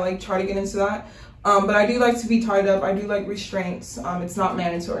anymore. I like try to get into that. But I do like to be tied up. I do like restraints. It's not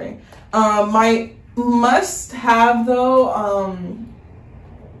mandatory. My must have though,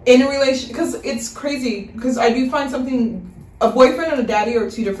 in a relation, because it's crazy, because I do find something, a boyfriend and a daddy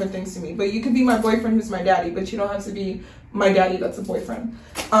are two different things to me. But you could be my boyfriend who's my daddy, but you don't have to be my daddy that's a boyfriend.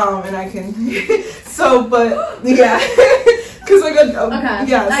 And I can, so, but yeah. Cause I got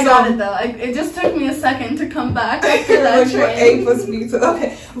yeah, I got it though. It just took me a second to come back after that like A plus B.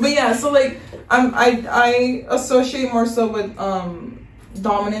 Okay, but yeah, so like I associate more so with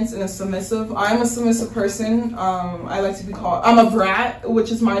dominance and a submissive. I'm a submissive person. I like to be called. I'm a brat,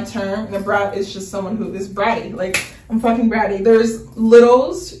 which is my term, and a brat is just someone who is bratty. Like I'm fucking bratty. There's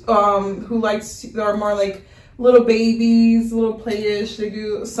littles who are more like little babies, little playish.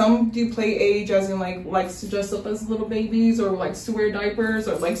 Some do play age, as in like likes to dress up as little babies, or likes to wear diapers,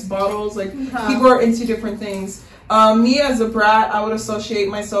 or likes bottles. Like people are into different things. Me as a brat, I would associate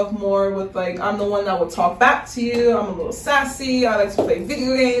myself more with like I'm the one that would talk back to you. I'm a little sassy. I like to play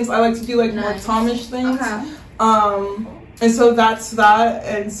video games. I like to do like more Tomish things. And so that's that.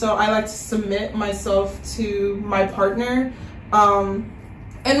 And so I like to submit myself to my partner.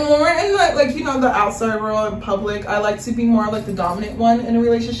 And when we're in the outside world in public, I like to be more like the dominant one in a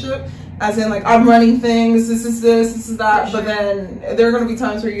relationship. As in, like, I'm running things, this is that. Sure. But then there are going to be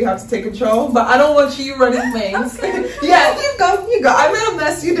times where you have to take control. But I don't want you running things. Yeah, you go. I made a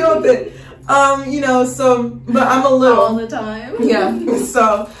mess, you deal with it. But I'm a little. All the time. Yeah.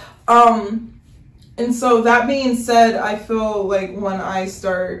 So, and so that being said, I feel like when I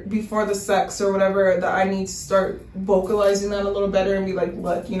start, before the sex or whatever, that I need to start vocalizing that a little better and be like,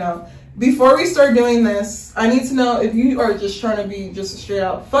 look, before we start doing this, I need to know if you are just trying to be just a straight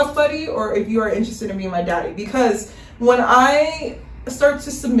out fuck buddy or if you are interested in being my daddy. Because when I start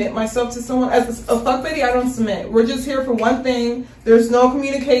to submit myself to someone as a fuck buddy, I don't submit. We're just here for one thing. There's no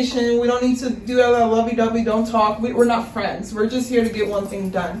communication. We don't need to do all that lovey-dovey, don't talk. We're not friends. We're just here to get one thing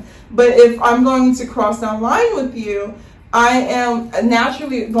done. But if I'm going to cross that line with you, I am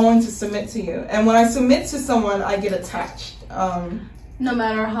naturally going to submit to you. And when I submit to someone, I get attached. No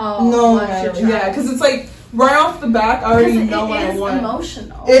matter how much you're trying. Yeah, because it's like right off the back, I already know what I want.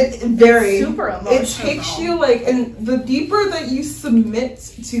 Emotional. It very super emotional. It takes you and the deeper that you submit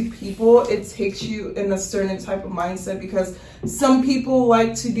to people, it takes you in a certain type of mindset, because some people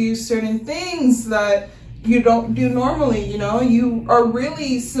like to do certain things that you don't do normally. You are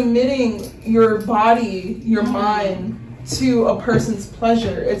really submitting your body, your mind to a person's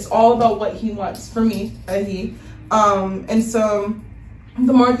pleasure. It's all about what he wants. For me, and so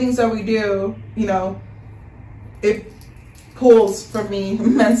the more things that we do, it pulls from me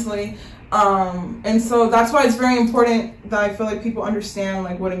mentally. And so that's why it's very important that I feel like people understand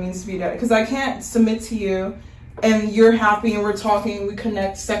like what it means to be a daddy. Because I can't submit to you and you're happy and we're talking, we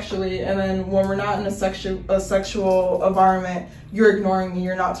connect sexually, and then when we're not in a sexual environment, you're ignoring me,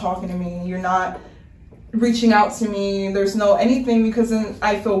 you're not talking to me, you're not reaching out to me, there's no anything, because then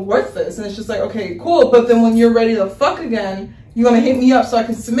I feel worthless. And it's just like, okay, cool, but then when you're ready to fuck again, you want to hit me up so I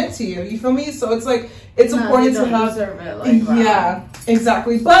can submit to you. You feel me? So it's like, it's important to have. Yeah,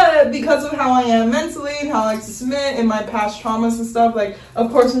 exactly. But because of how I am mentally and how I like to submit and my past traumas and stuff, like,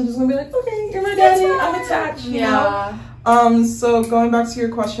 of course I'm just gonna be like, okay, you're my daddy, I'm attached. You know? So going back to your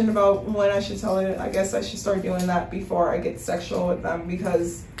question about when I should tell it, I guess I should start doing that before I get sexual with them,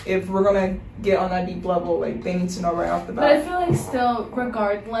 because if we're gonna get on that deep level, like, they need to know right off the bat. But I feel like still,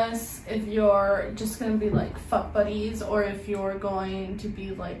 regardless if you're just gonna be like fuck buddies or if you're going to be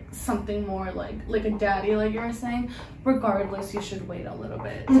like something more like a daddy, like you were saying, regardless, you should wait a little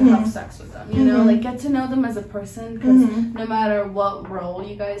bit to have sex with them. You know, like, get to know them as a person, because no matter what role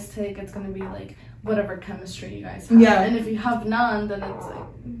you guys take, it's gonna be like whatever chemistry you guys have. Yeah. And if you have none, then it's like,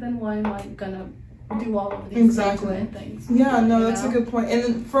 then why am I gonna do all of these Exactly. intimate things? Yeah, no, that's a good point. And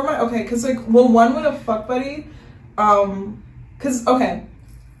then for my, okay, because like, well, one with a fuck buddy, because, okay,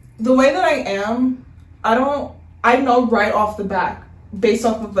 the way that I am, I know right off the bat, based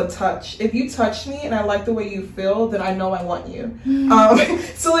off of a touch. If you touch me and I like the way you feel, then I know I want you.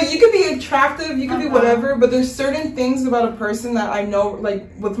 So like, you could be attractive, you could be whatever, but there's certain things about a person that I know, like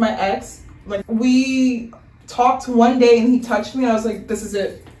with my ex, like we talked one day and he touched me and I was like, this is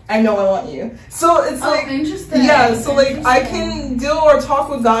it. I know I want you. So it's like, interesting. Yeah, so like I can deal or talk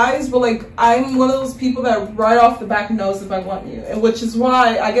with guys, but like I'm one of those people that right off the back knows if I want you. And which is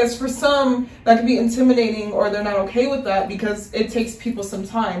why I guess for some that can be intimidating or they're not okay with that because it takes people some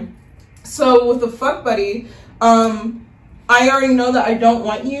time. So with a fuck buddy, I already know that I don't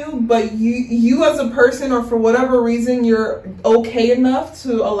want you, but you as a person or for whatever reason you're okay enough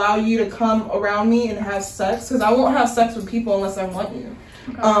to allow you to come around me and have sex, because I won't have sex with people unless I want you.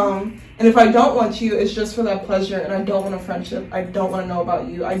 Okay. And if I don't want you, it's just for that pleasure, and I don't want a friendship. I don't want to know about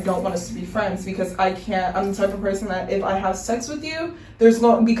you. I don't want us to be friends because I can't. I'm the type of person that if I have sex with you,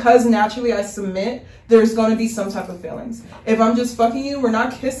 because naturally I submit, there's going to be some type of feelings. If I'm just fucking you, we're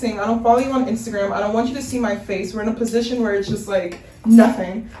not kissing. I don't follow you on Instagram. I don't want you to see my face. We're in a position where it's just like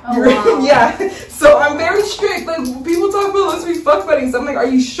nothing. Oh, wow. Yeah. So I'm very strict. Like people talk about let's be fuck buddies. I'm like, are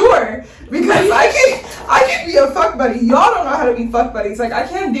you sure? Because I can be a fuck buddy. Y'all don't know how to be fuck buddies. Like I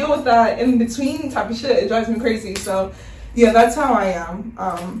can't deal with that in between type of shit. It drives me crazy. So yeah, that's how I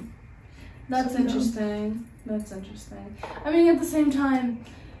am. That's interesting. That's interesting. I mean, at the same time,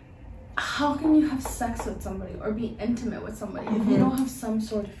 how can you have sex with somebody or be intimate with somebody if you don't have some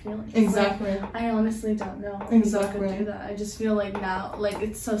sort of feeling? Exactly. Like, I honestly don't know. Exactly. If I could do that. I just feel like now, like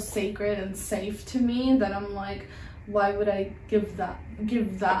it's so sacred and safe to me that I'm like, why would I give that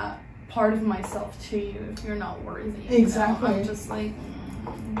part of myself to you if you're not worthy? Exactly. You know? I'm just like,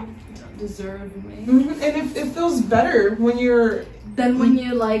 you don't deserve me. And it feels better when you're. Then when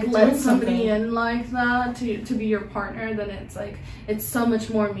you like let somebody something in like that to be your partner, then it's like it's so much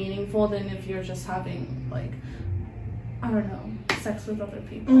more meaningful than if you're just having like, I don't know, sex with other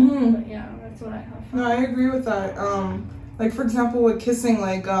people. But yeah, that's what I have. No, I agree with that. Like for example with kissing,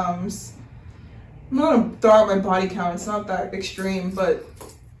 like I'm not gonna throw out my body count, it's not that extreme, but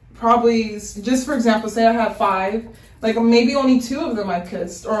probably just for example, say I have 5, like maybe only 2 of them I've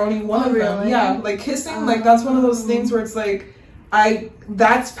kissed or only one of them. Yeah, like kissing, like that's one of those things where it's like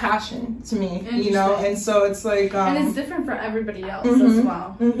that's passion to me, you know, and so it's like and it's different for everybody else as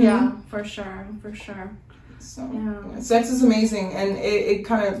well. Yeah, for sure. So yeah, sex is amazing, and it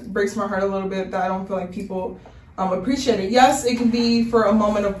kind of breaks my heart a little bit that I don't feel like people appreciate it. Yes, it can be for a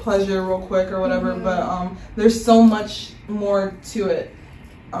moment of pleasure real quick or whatever, but there's so much more to it.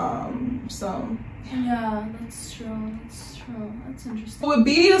 So yeah, that's true. That's interesting. With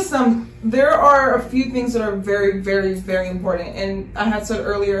BDSM, there are a few things that are very, very, very important. And I had said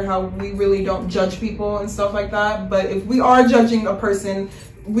earlier how we really don't judge people and stuff like that. But if we are judging a person,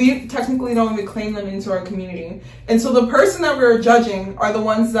 we technically don't even claim them into our community. And so the person that we're judging are the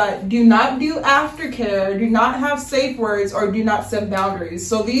ones that do not do aftercare, do not have safe words, or do not set boundaries.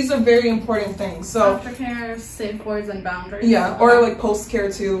 So these are very important things. So aftercare, safe words, and boundaries. Yeah, or like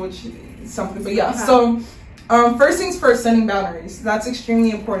post-care too, which is something. But yeah, so first things first, setting boundaries. That's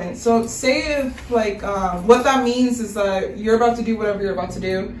extremely important. So say if like what that means is that you're about to do whatever you're about to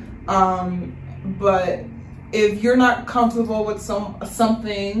do, but if you're not comfortable with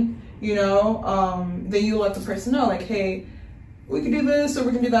something, you know, then you let the person know, like, hey, we can do this or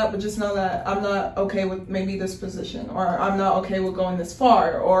we can do that, but just know that I'm not okay with maybe this position, or I'm not okay with going this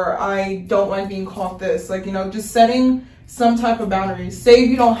far, or I don't like being called this. Like, you know, just setting some type of boundaries. Say if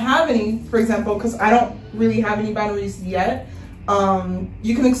you don't have any, for example, because I don't really have any boundaries yet,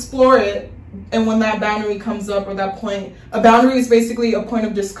 you can explore it, and when that boundary comes up, or that point, a boundary is basically a point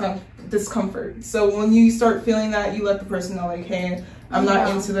of discomfort. So when you start feeling that, you let the person know, like, hey, I'm not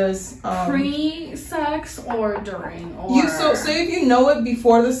into this. Pre-sex or during? Or... So say if you know it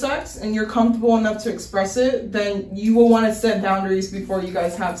before the sex and you're comfortable enough to express it, then you will want to set boundaries before you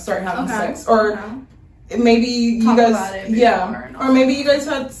guys start having sex. Or maybe you guys, or maybe you guys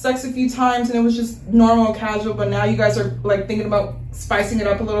had sex a few times and it was just normal, casual, but now you guys are like thinking about spicing it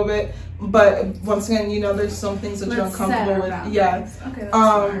up a little bit. But once again, you know, there's some things that you're uncomfortable with. Yeah. Okay,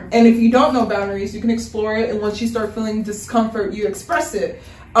 and if you don't know boundaries, you can explore it. And once you start feeling discomfort, you express it.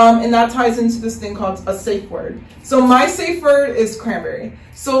 And that ties into this thing called a safe word. So my safe word is cranberry.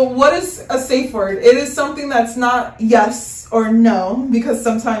 So what is a safe word? It is something that's not yes or no, because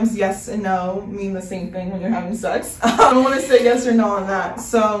sometimes yes and no mean the same thing when you're having sex. I don't want to say yes or no on that.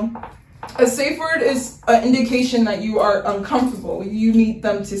 So A safe word is an indication that you are uncomfortable. You need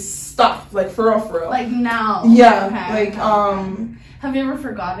them to stop, like for real. Like now. Yeah, Okay, like Have you ever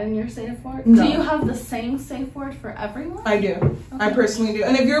forgotten your safe word? No. Do you have the same safe word for everyone? I do. Okay. I personally do.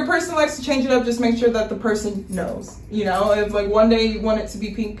 And if you're a person who likes to change it up, just make sure that the person knows. You know, if like one day you want it to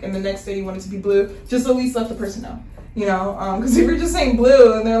be pink and the next day you want it to be blue, just at least let the person know. You know, because if you're just saying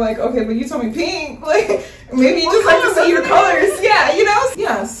blue and they're like, okay, but you told me pink, like maybe you just like to see your colors. Yeah, you know.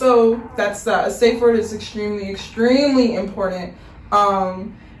 Yeah. So that's that. A safe word is extremely important.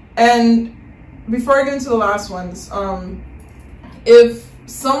 And before I get into the last ones, if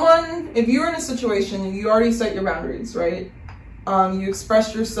you're in a situation, you already set your boundaries, right? You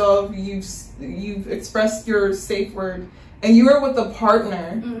expressed yourself, you've expressed your safe word, and you are with a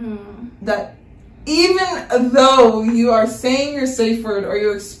partner that even though you are saying your safe word or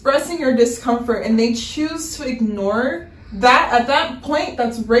you're expressing your discomfort and they choose to ignore that, at that point,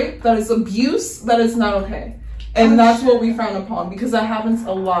 that's rape, that is abuse, that is not okay. And that's what we frown upon, because that happens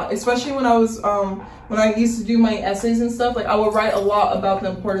a lot, especially when I was when I used to do my essays and stuff. Like, I would write a lot about the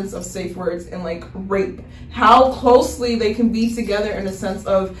importance of safe words and like rape, how closely they can be together, in a sense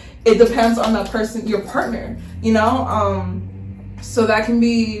of it depends on that person, your partner, you know. So that can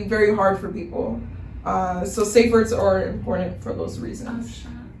be very hard for people. So safe words are important for those reasons.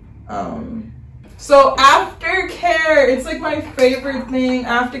 So aftercare, it's like my favorite thing.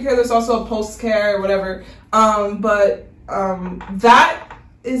 Aftercare, there's also a post-care or whatever. But that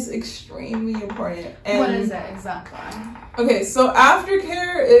is extremely important. And what is it exactly? Okay, so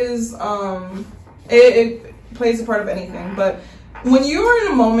aftercare is it plays a part of anything, but when you are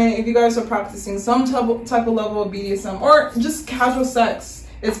in a moment, if you guys are practicing some type of level of BDSM or just casual sex,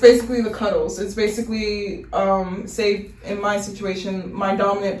 it's basically the cuddles. It's basically, say in my situation, my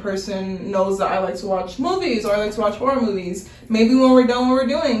dominant person knows that I like to watch movies or I like to watch horror movies. Maybe when we're done what we're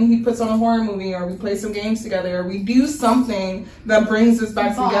doing, he puts on a horror movie or we play some games together or we do something that brings us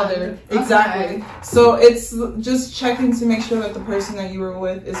back together. Exactly. Okay. So it's just checking to make sure that the person that you were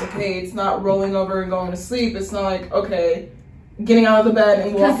with is okay. It's not rolling over and going to sleep. It's not like, okay, getting out of the bed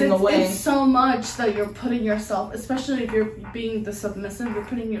and walking away. It's so much that you're putting yourself, especially if you're being the submissive, you're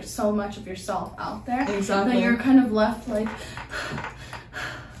putting so much of yourself out there. Exactly. That you're kind of left like...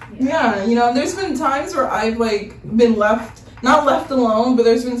 Yeah, you know, there's been times where I've like been not left alone, but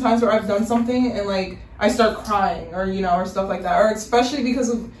there's been times where I've done something and like I start crying or, you know, or stuff like that. Or especially because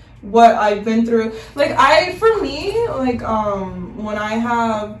of what I've been through. Like for me, like when I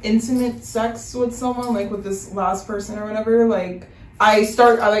have intimate sex with someone, like with this last person or whatever, like I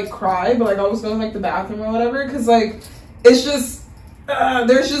like cry, but like I always go to like the bathroom or whatever, because like it's just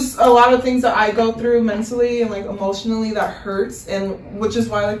there's just a lot of things that I go through mentally and like emotionally that hurts, and which is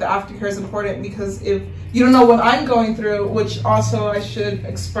why like the aftercare is important, because if you don't know what I'm going through, which also I should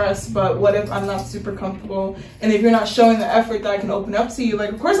express, but what if I'm not super comfortable, and if you're not showing the effort that I can open up to you,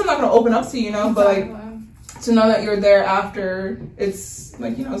 like of course I'm not going to open up to you, you know, but like to know that you're there after, it's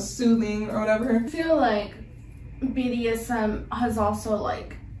like, you know, soothing or whatever. I feel like BDSM has also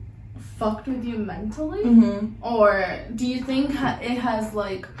like fucked with you mentally, or do you think it has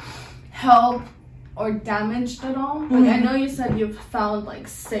like helped or damaged at all? Like I know you said you've found like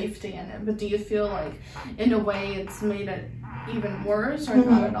safety in it, but do you feel like in a way it's made it even worse, or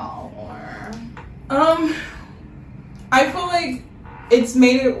not at all? Or I feel like it's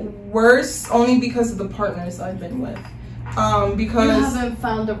made it worse only because of the partners I've been with. Because you haven't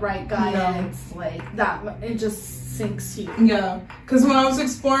found the right guy, no. and it's like that, it just sinks you. Yeah, because when I was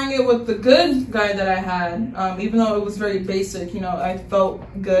exploring it with the good guy that I had, even though it was very basic, you know, I felt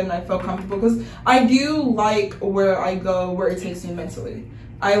good and I felt comfortable, because I do like where I go, where it takes me mentally.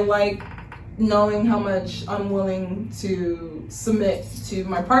 I like knowing how much I'm willing to submit to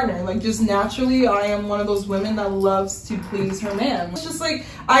my partner. Like, just naturally, I am one of those women that loves to please her man. It's just like,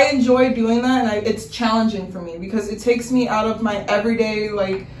 I enjoy doing that, and it's challenging for me because it takes me out of my everyday,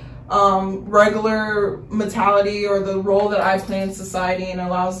 like, regular mentality or the role that I play in society, and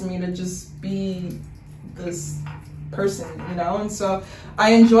allows me to just be this person, you know? And so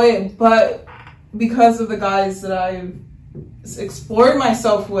I enjoy it, but because of the guys that I've explored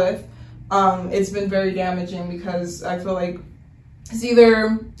myself with, it's been very damaging, because I feel like it's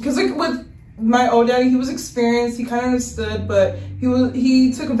either, because like with my old daddy, he was experienced, he kind of understood, but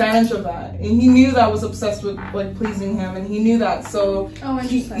he took advantage of that, and he knew that I was obsessed with like pleasing him, and he knew that, so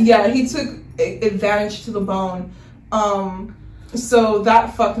he took advantage to the bone. So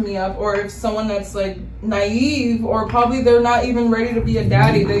that fucked me up. Or if someone that's like naive, or probably they're not even ready to be a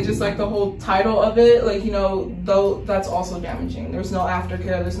daddy, they just like the whole title of it, like, you know, though, that's also damaging. There's no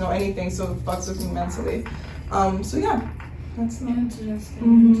aftercare, there's no anything, so it fucks with me mentally. So yeah, that's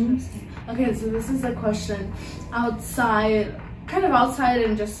interesting. Okay, so this is a question outside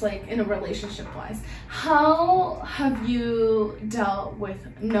and just like in a relationship wise. How have you dealt with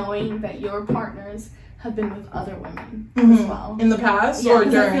knowing that your partners have been with other women as well? In the past Yeah, or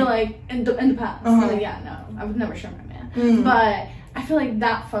because during? I feel like in the past. Like, yeah, no, I would never share my man. But I feel like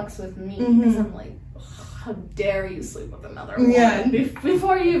that fucks with me because I'm like, how dare you sleep with another woman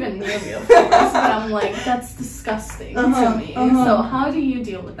before you even knew me, of course. But I'm like, that's disgusting to me. So how do you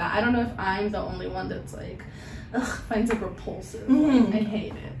deal with that? I don't know if I'm the only one that's like, finds it repulsive. Like, I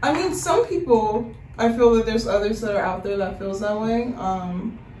hate it. I mean, some people, I feel that there's others that are out there that feels that way.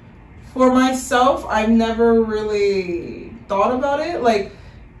 For myself, I've never really thought about it. Like,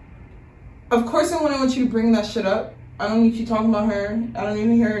 of course I wouldn't want you to bring that shit up. I don't need you talking about her. I don't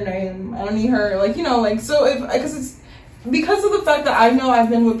even hear her name. I don't need her. Like, you know, like, so because of the fact that I know I've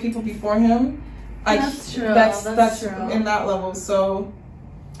been with people before him. That's true. That's true. In that level. So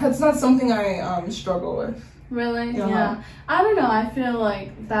that's not something I struggle with. Really? Yeah. I don't know. I feel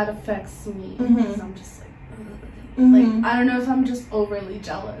like that affects me because I'm just like, like, I don't know if I'm just overly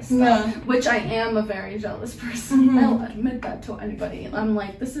jealous. Which I am a very jealous person. I'll admit that to anybody. I'm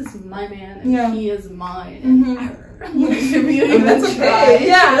like, this is my man and he is mine. And that's okay.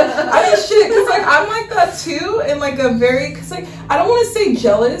 Yeah. I mean, shit, because like I'm like that too, in like a very, because like I don't want to say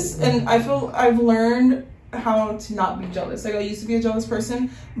jealous, and I feel I've learned how to not be jealous. Like I used to be a jealous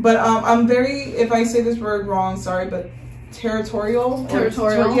person, but I'm very, if I say this word wrong, sorry, but territorial.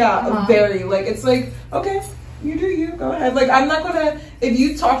 Very, like, it's like, okay, you do you, go ahead. Like, I'm not gonna, if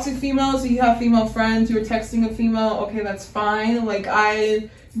you talk to females, you have female friends, you're texting a female, okay, that's fine. Like,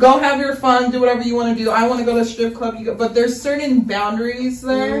 go have your fun, do whatever you want to do. I want to go to a strip club, you go, but there's certain boundaries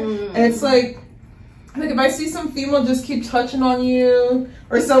there, and it's like if I see some female just keep touching on you,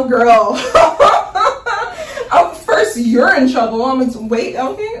 or some girl, first you're in trouble. I'm gonna wait,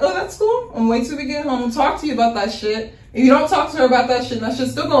 okay, oh, that's cool. I'm gonna wait till we get home and talk to you about that shit. If you don't talk to her about that shit and that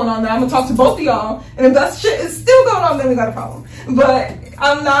shit's still going on, then I'm gonna talk to both of y'all. And if that shit is still going on, then we got a problem. But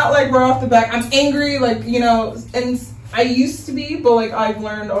I'm not like right off the back. I'm angry, like, you know, and I used to be, but like I've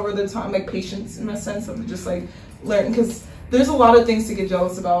learned over the time, like patience in a sense of just like learning, because there's a lot of things to get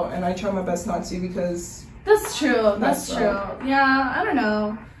jealous about, and I try my best not to, because that's true. That's true. Yeah, I don't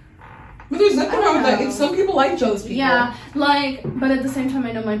know. But there's nothing wrong with that. Some people like jealous people. Yeah, like, but at the same time,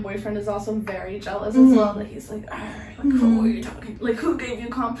 I know my boyfriend is also very jealous as well. That he's like, who are you talking? Like, who gave you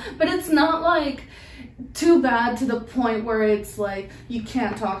But it's not like too bad to the point where it's like you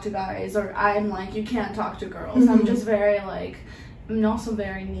can't talk to guys, or I'm like you can't talk to girls. I'm just very like, I'm also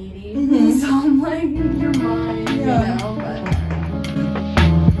very needy, so I'm like, you're mine, you know. But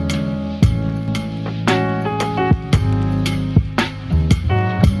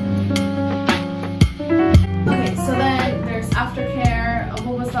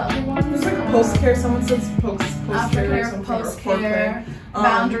post-care, someone says aftercare, post-care,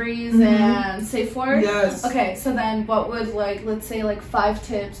 boundaries, and safe word. Yes. Okay, so then what would, like, let's say like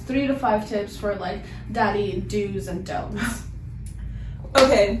 3 to 5 tips for like daddy do's and don'ts?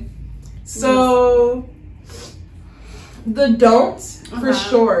 Okay, so the don'ts for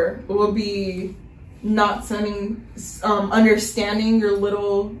sure will be not sending, understanding your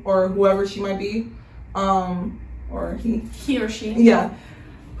little, or whoever she might be, or he or she. Yeah.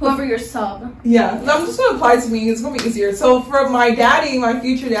 Whoever your sub. Yeah, I'm just gonna apply to me. It's gonna be easier. So for my daddy, my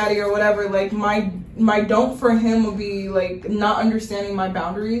future daddy, or whatever, like my don't for him would be like not understanding my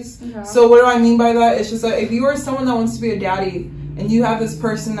boundaries. Yeah. So what do I mean by that? It's just that if you are someone that wants to be a daddy and you have this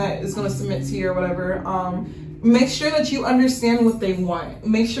person that is gonna submit to you or whatever, make sure that you understand what they want.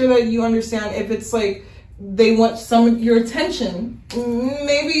 Make sure that you understand if it's like they want some of your attention.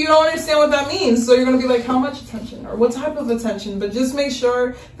 Maybe you don't understand what that means, so you're gonna be like, how much attention or what type of attention? But just make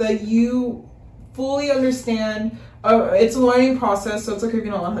sure that you fully understand. It's a learning process, so it's okay if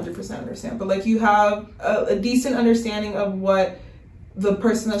you don't 100% understand, but like you have a decent understanding of what the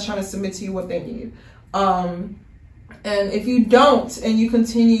person that's trying to submit to you, what they need. And if you don't, and you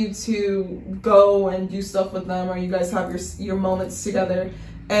continue to go and do stuff with them, or you guys have your moments together,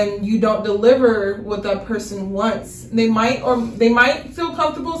 and you don't deliver what that person wants, they might feel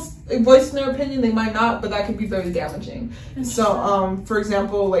comfortable voicing their opinion, they might not, but that could be very damaging. So, for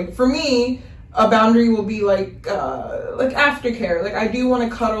example, like for me, a boundary will be like aftercare. Like I do want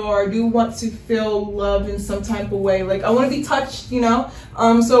to cuddle, or I do want to feel loved in some type of way. Like I want to be touched, you know?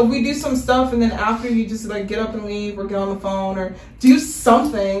 So if we do some stuff and then after you just like get up and leave or get on the phone or do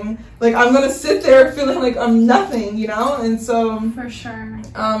something, like I'm going to sit there feeling like I'm nothing, you know? And so... For sure.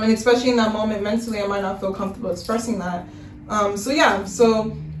 And especially in that moment mentally, I might not feel comfortable expressing that. So yeah,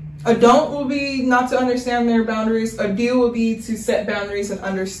 so A don't will be not to understand their boundaries. A do will be to set boundaries and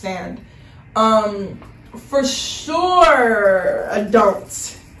understand. For sure, a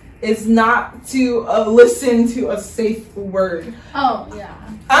don't is not to listen to a safe word. Oh, yeah.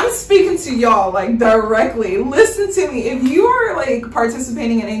 I'm speaking to y'all, like, directly. Listen to me. If you are, like,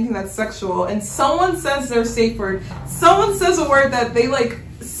 participating in anything that's sexual and someone says their safe word, someone says a word that they, like,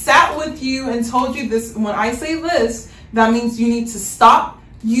 sat with you and told you this, when I say this, that means you need to stop.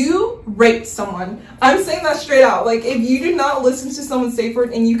 You raped someone. I'm saying that straight out. Like, if you do not listen to someone's safe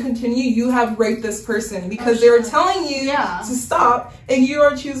word and you continue, you have raped this person because they were telling you to stop and you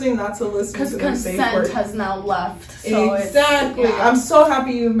are choosing not to listen to their safe word. Because consent has now left. So exactly. I'm so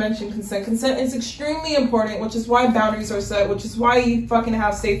happy you mentioned consent. Consent is extremely important, which is why boundaries are set, which is why you fucking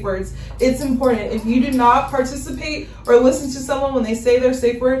have safe words. It's important. If you do not participate or listen to someone when they say their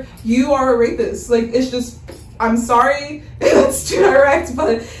safe word, you are a rapist. Like, it's just... I'm sorry, it's too direct,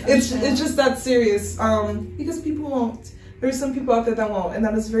 but it's just that serious. Because people won't. There's some people out there that won't, and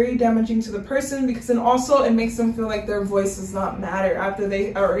that is very damaging to the person because then also it makes them feel like their voice does not matter after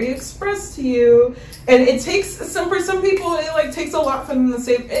they already expressed to you. And it takes for some people it like takes a lot for them to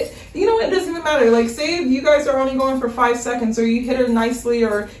say it. You know, it doesn't even matter. Like, say if you guys are only going for 5 seconds, or you hit her nicely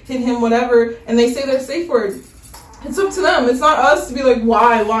or hit him, whatever, and they say their safe word. It's up to them. It's not us to be like,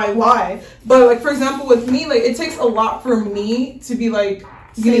 why? But, like, for example, with me, like, it takes a lot for me to be like,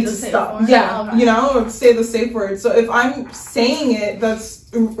 you need to stop. Yeah, you know, or say the safe word. So if I'm saying it, that's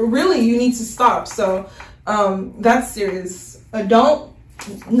really, you need to stop. So that's serious. A don't,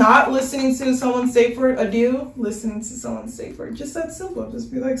 not listening to someone's safe word. A do, listening to someone's safe word. Just that simple.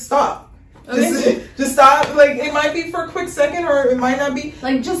 Just be like, stop. Okay. Just stop. Like, it might be for a quick second, or it might not be.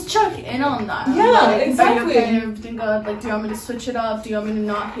 Like, just check in on that. Yeah, like, exactly. Are you okay? Everything good? Like, do you want me to switch it up? Do you want me to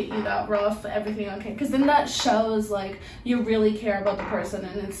not hit you that rough? Everything okay? Because then that shows, like, you really care about the person,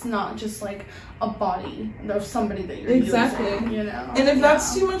 and it's not just, like, a body of somebody that you're using, you know? And if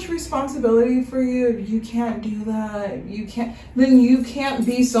that's too much responsibility for you, if you can't do that, then you can't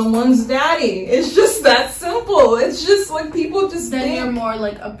be someone's daddy. It's just that simple. It's just, like, people just then think... you're more,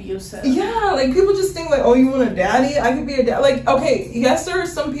 like, abusive. Yeah, like, people just think, like, oh, you want a daddy? I could be a dad. Like, okay, yes, there are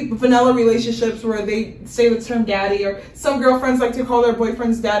some people, vanilla relationships where they say the term daddy, or some girlfriends like to call their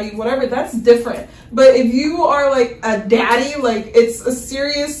boyfriends daddy, whatever. That's different. But if you are, like, a daddy, like, it's a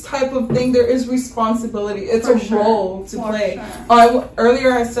serious type of thing. There is responsibility. It's a role to play.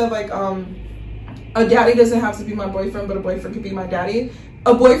 Earlier I said, like, a daddy doesn't have to be my boyfriend, but a boyfriend could be my daddy.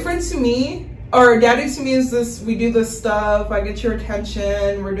 A boyfriend to me, or a daddy to me, is this: we do this stuff, I get your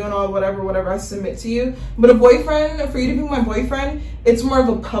attention, we're doing all whatever, I submit to you. But a boyfriend, for you to be my boyfriend, it's more of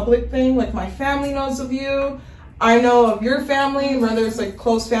a public thing. Like, my family knows of you, I know of your family, whether it's like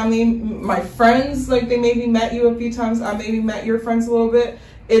close family, my friends, like, they maybe met you a few times, I maybe met your friends a little bit.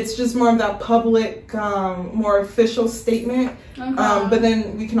 It's just more of that public, more official statement. But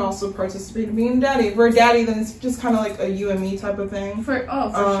then we can also participate in being a daddy. If we're a daddy, then it's just kind of like a you and me type of thing. For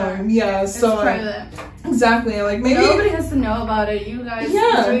sure. Yeah, it's so private. Exactly. Like, maybe nobody has to know about it. You guys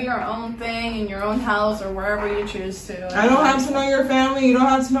do your own thing in your own house or wherever you choose to. I don't have to know your family. You don't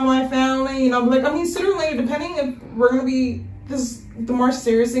have to know my family. You know, but, like, I mean, sooner or later, depending if we're gonna be the more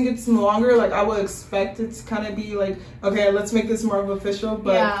serious it gets longer, like, I would expect it to kind of be like, okay, let's make this more of official.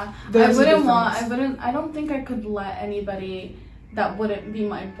 But yeah, I don't think I could let anybody that wouldn't be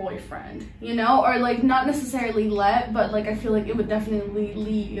my boyfriend, you know, or, like, not necessarily but, like, I feel like it would definitely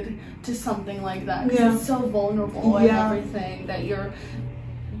lead to something like that, because it's so vulnerable and everything that you're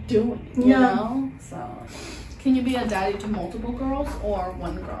doing, you know. So can you be a daddy to multiple girls or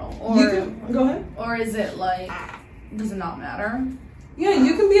one girl, or go ahead, or is it like, does it not matter? Yeah,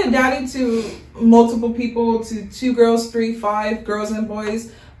 you can be a daddy to multiple people, to 2 girls, 3, 5 girls and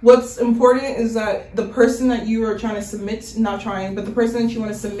boys. What's important is that the person that you are trying to submit, not trying, but the person that you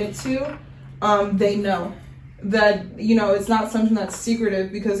want to submit to, they know that, you know, it's not something that's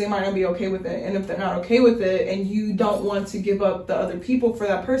secretive, because they might not be okay with it. And if they're not okay with it and you don't want to give up the other people for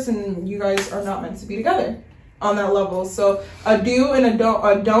that person, you guys are not meant to be together on that level. So a do and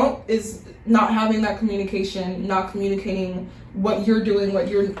a don't is not having that communication, not communicating what you're doing, what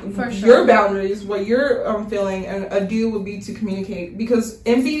your boundaries, what you're feeling. And a do would be to communicate, because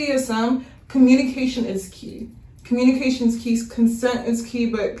in BDSM, communication is key. Communication is key. Consent is key,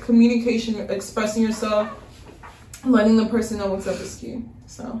 but communication, expressing yourself, letting the person know what's up is key.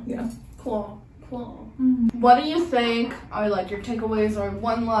 So yeah. Cool. What do you think are, like, your takeaways, or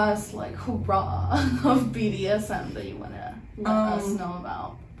one last, like, hoorah of BDSM that you want to let us know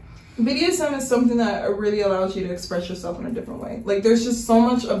about? BDSM is something that really allows you to express yourself in a different way. Like, there's just so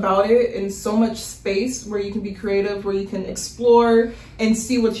much about it and so much space where you can be creative, where you can explore and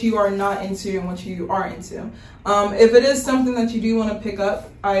see what you are not into and what you are into. If it is something that you do want to pick up,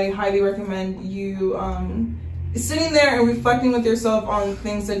 I highly recommend you sitting there and reflecting with yourself on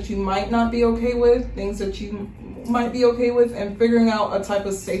things that you might not be okay with, things that you might be okay with, and figuring out a type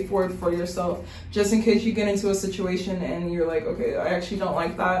of safe word for yourself, just in case you get into a situation and you're like, okay, I actually don't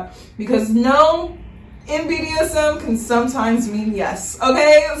like that. Because no in BDSM can sometimes mean yes.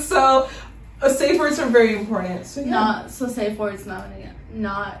 Okay, so safe words are very important. So yeah. Safe words not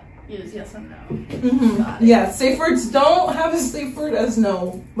use yes and no. Mm-hmm. Yeah, safe words, don't have a safe word as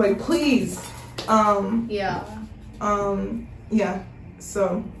no. Like, please. Yeah.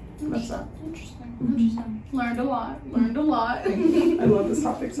 So that's that. Interesting. Learned a lot. I love this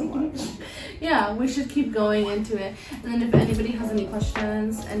topic so much. Yeah, we should keep going into it. And then if anybody has any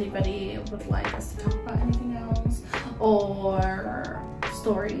questions, anybody would like us to talk about anything else, or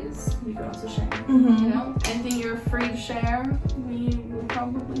stories, you can also share. Mm-hmm. You know, anything you're free to share, we will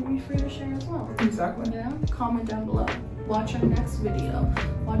probably be free to share as well. Exactly. You know, comment down below. Watch our next video.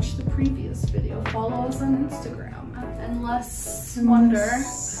 Watch the previous video. Follow us on Instagram at Endless Wonder.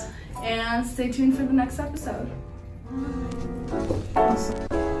 And stay tuned for the next episode.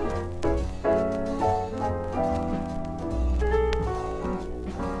 Awesome.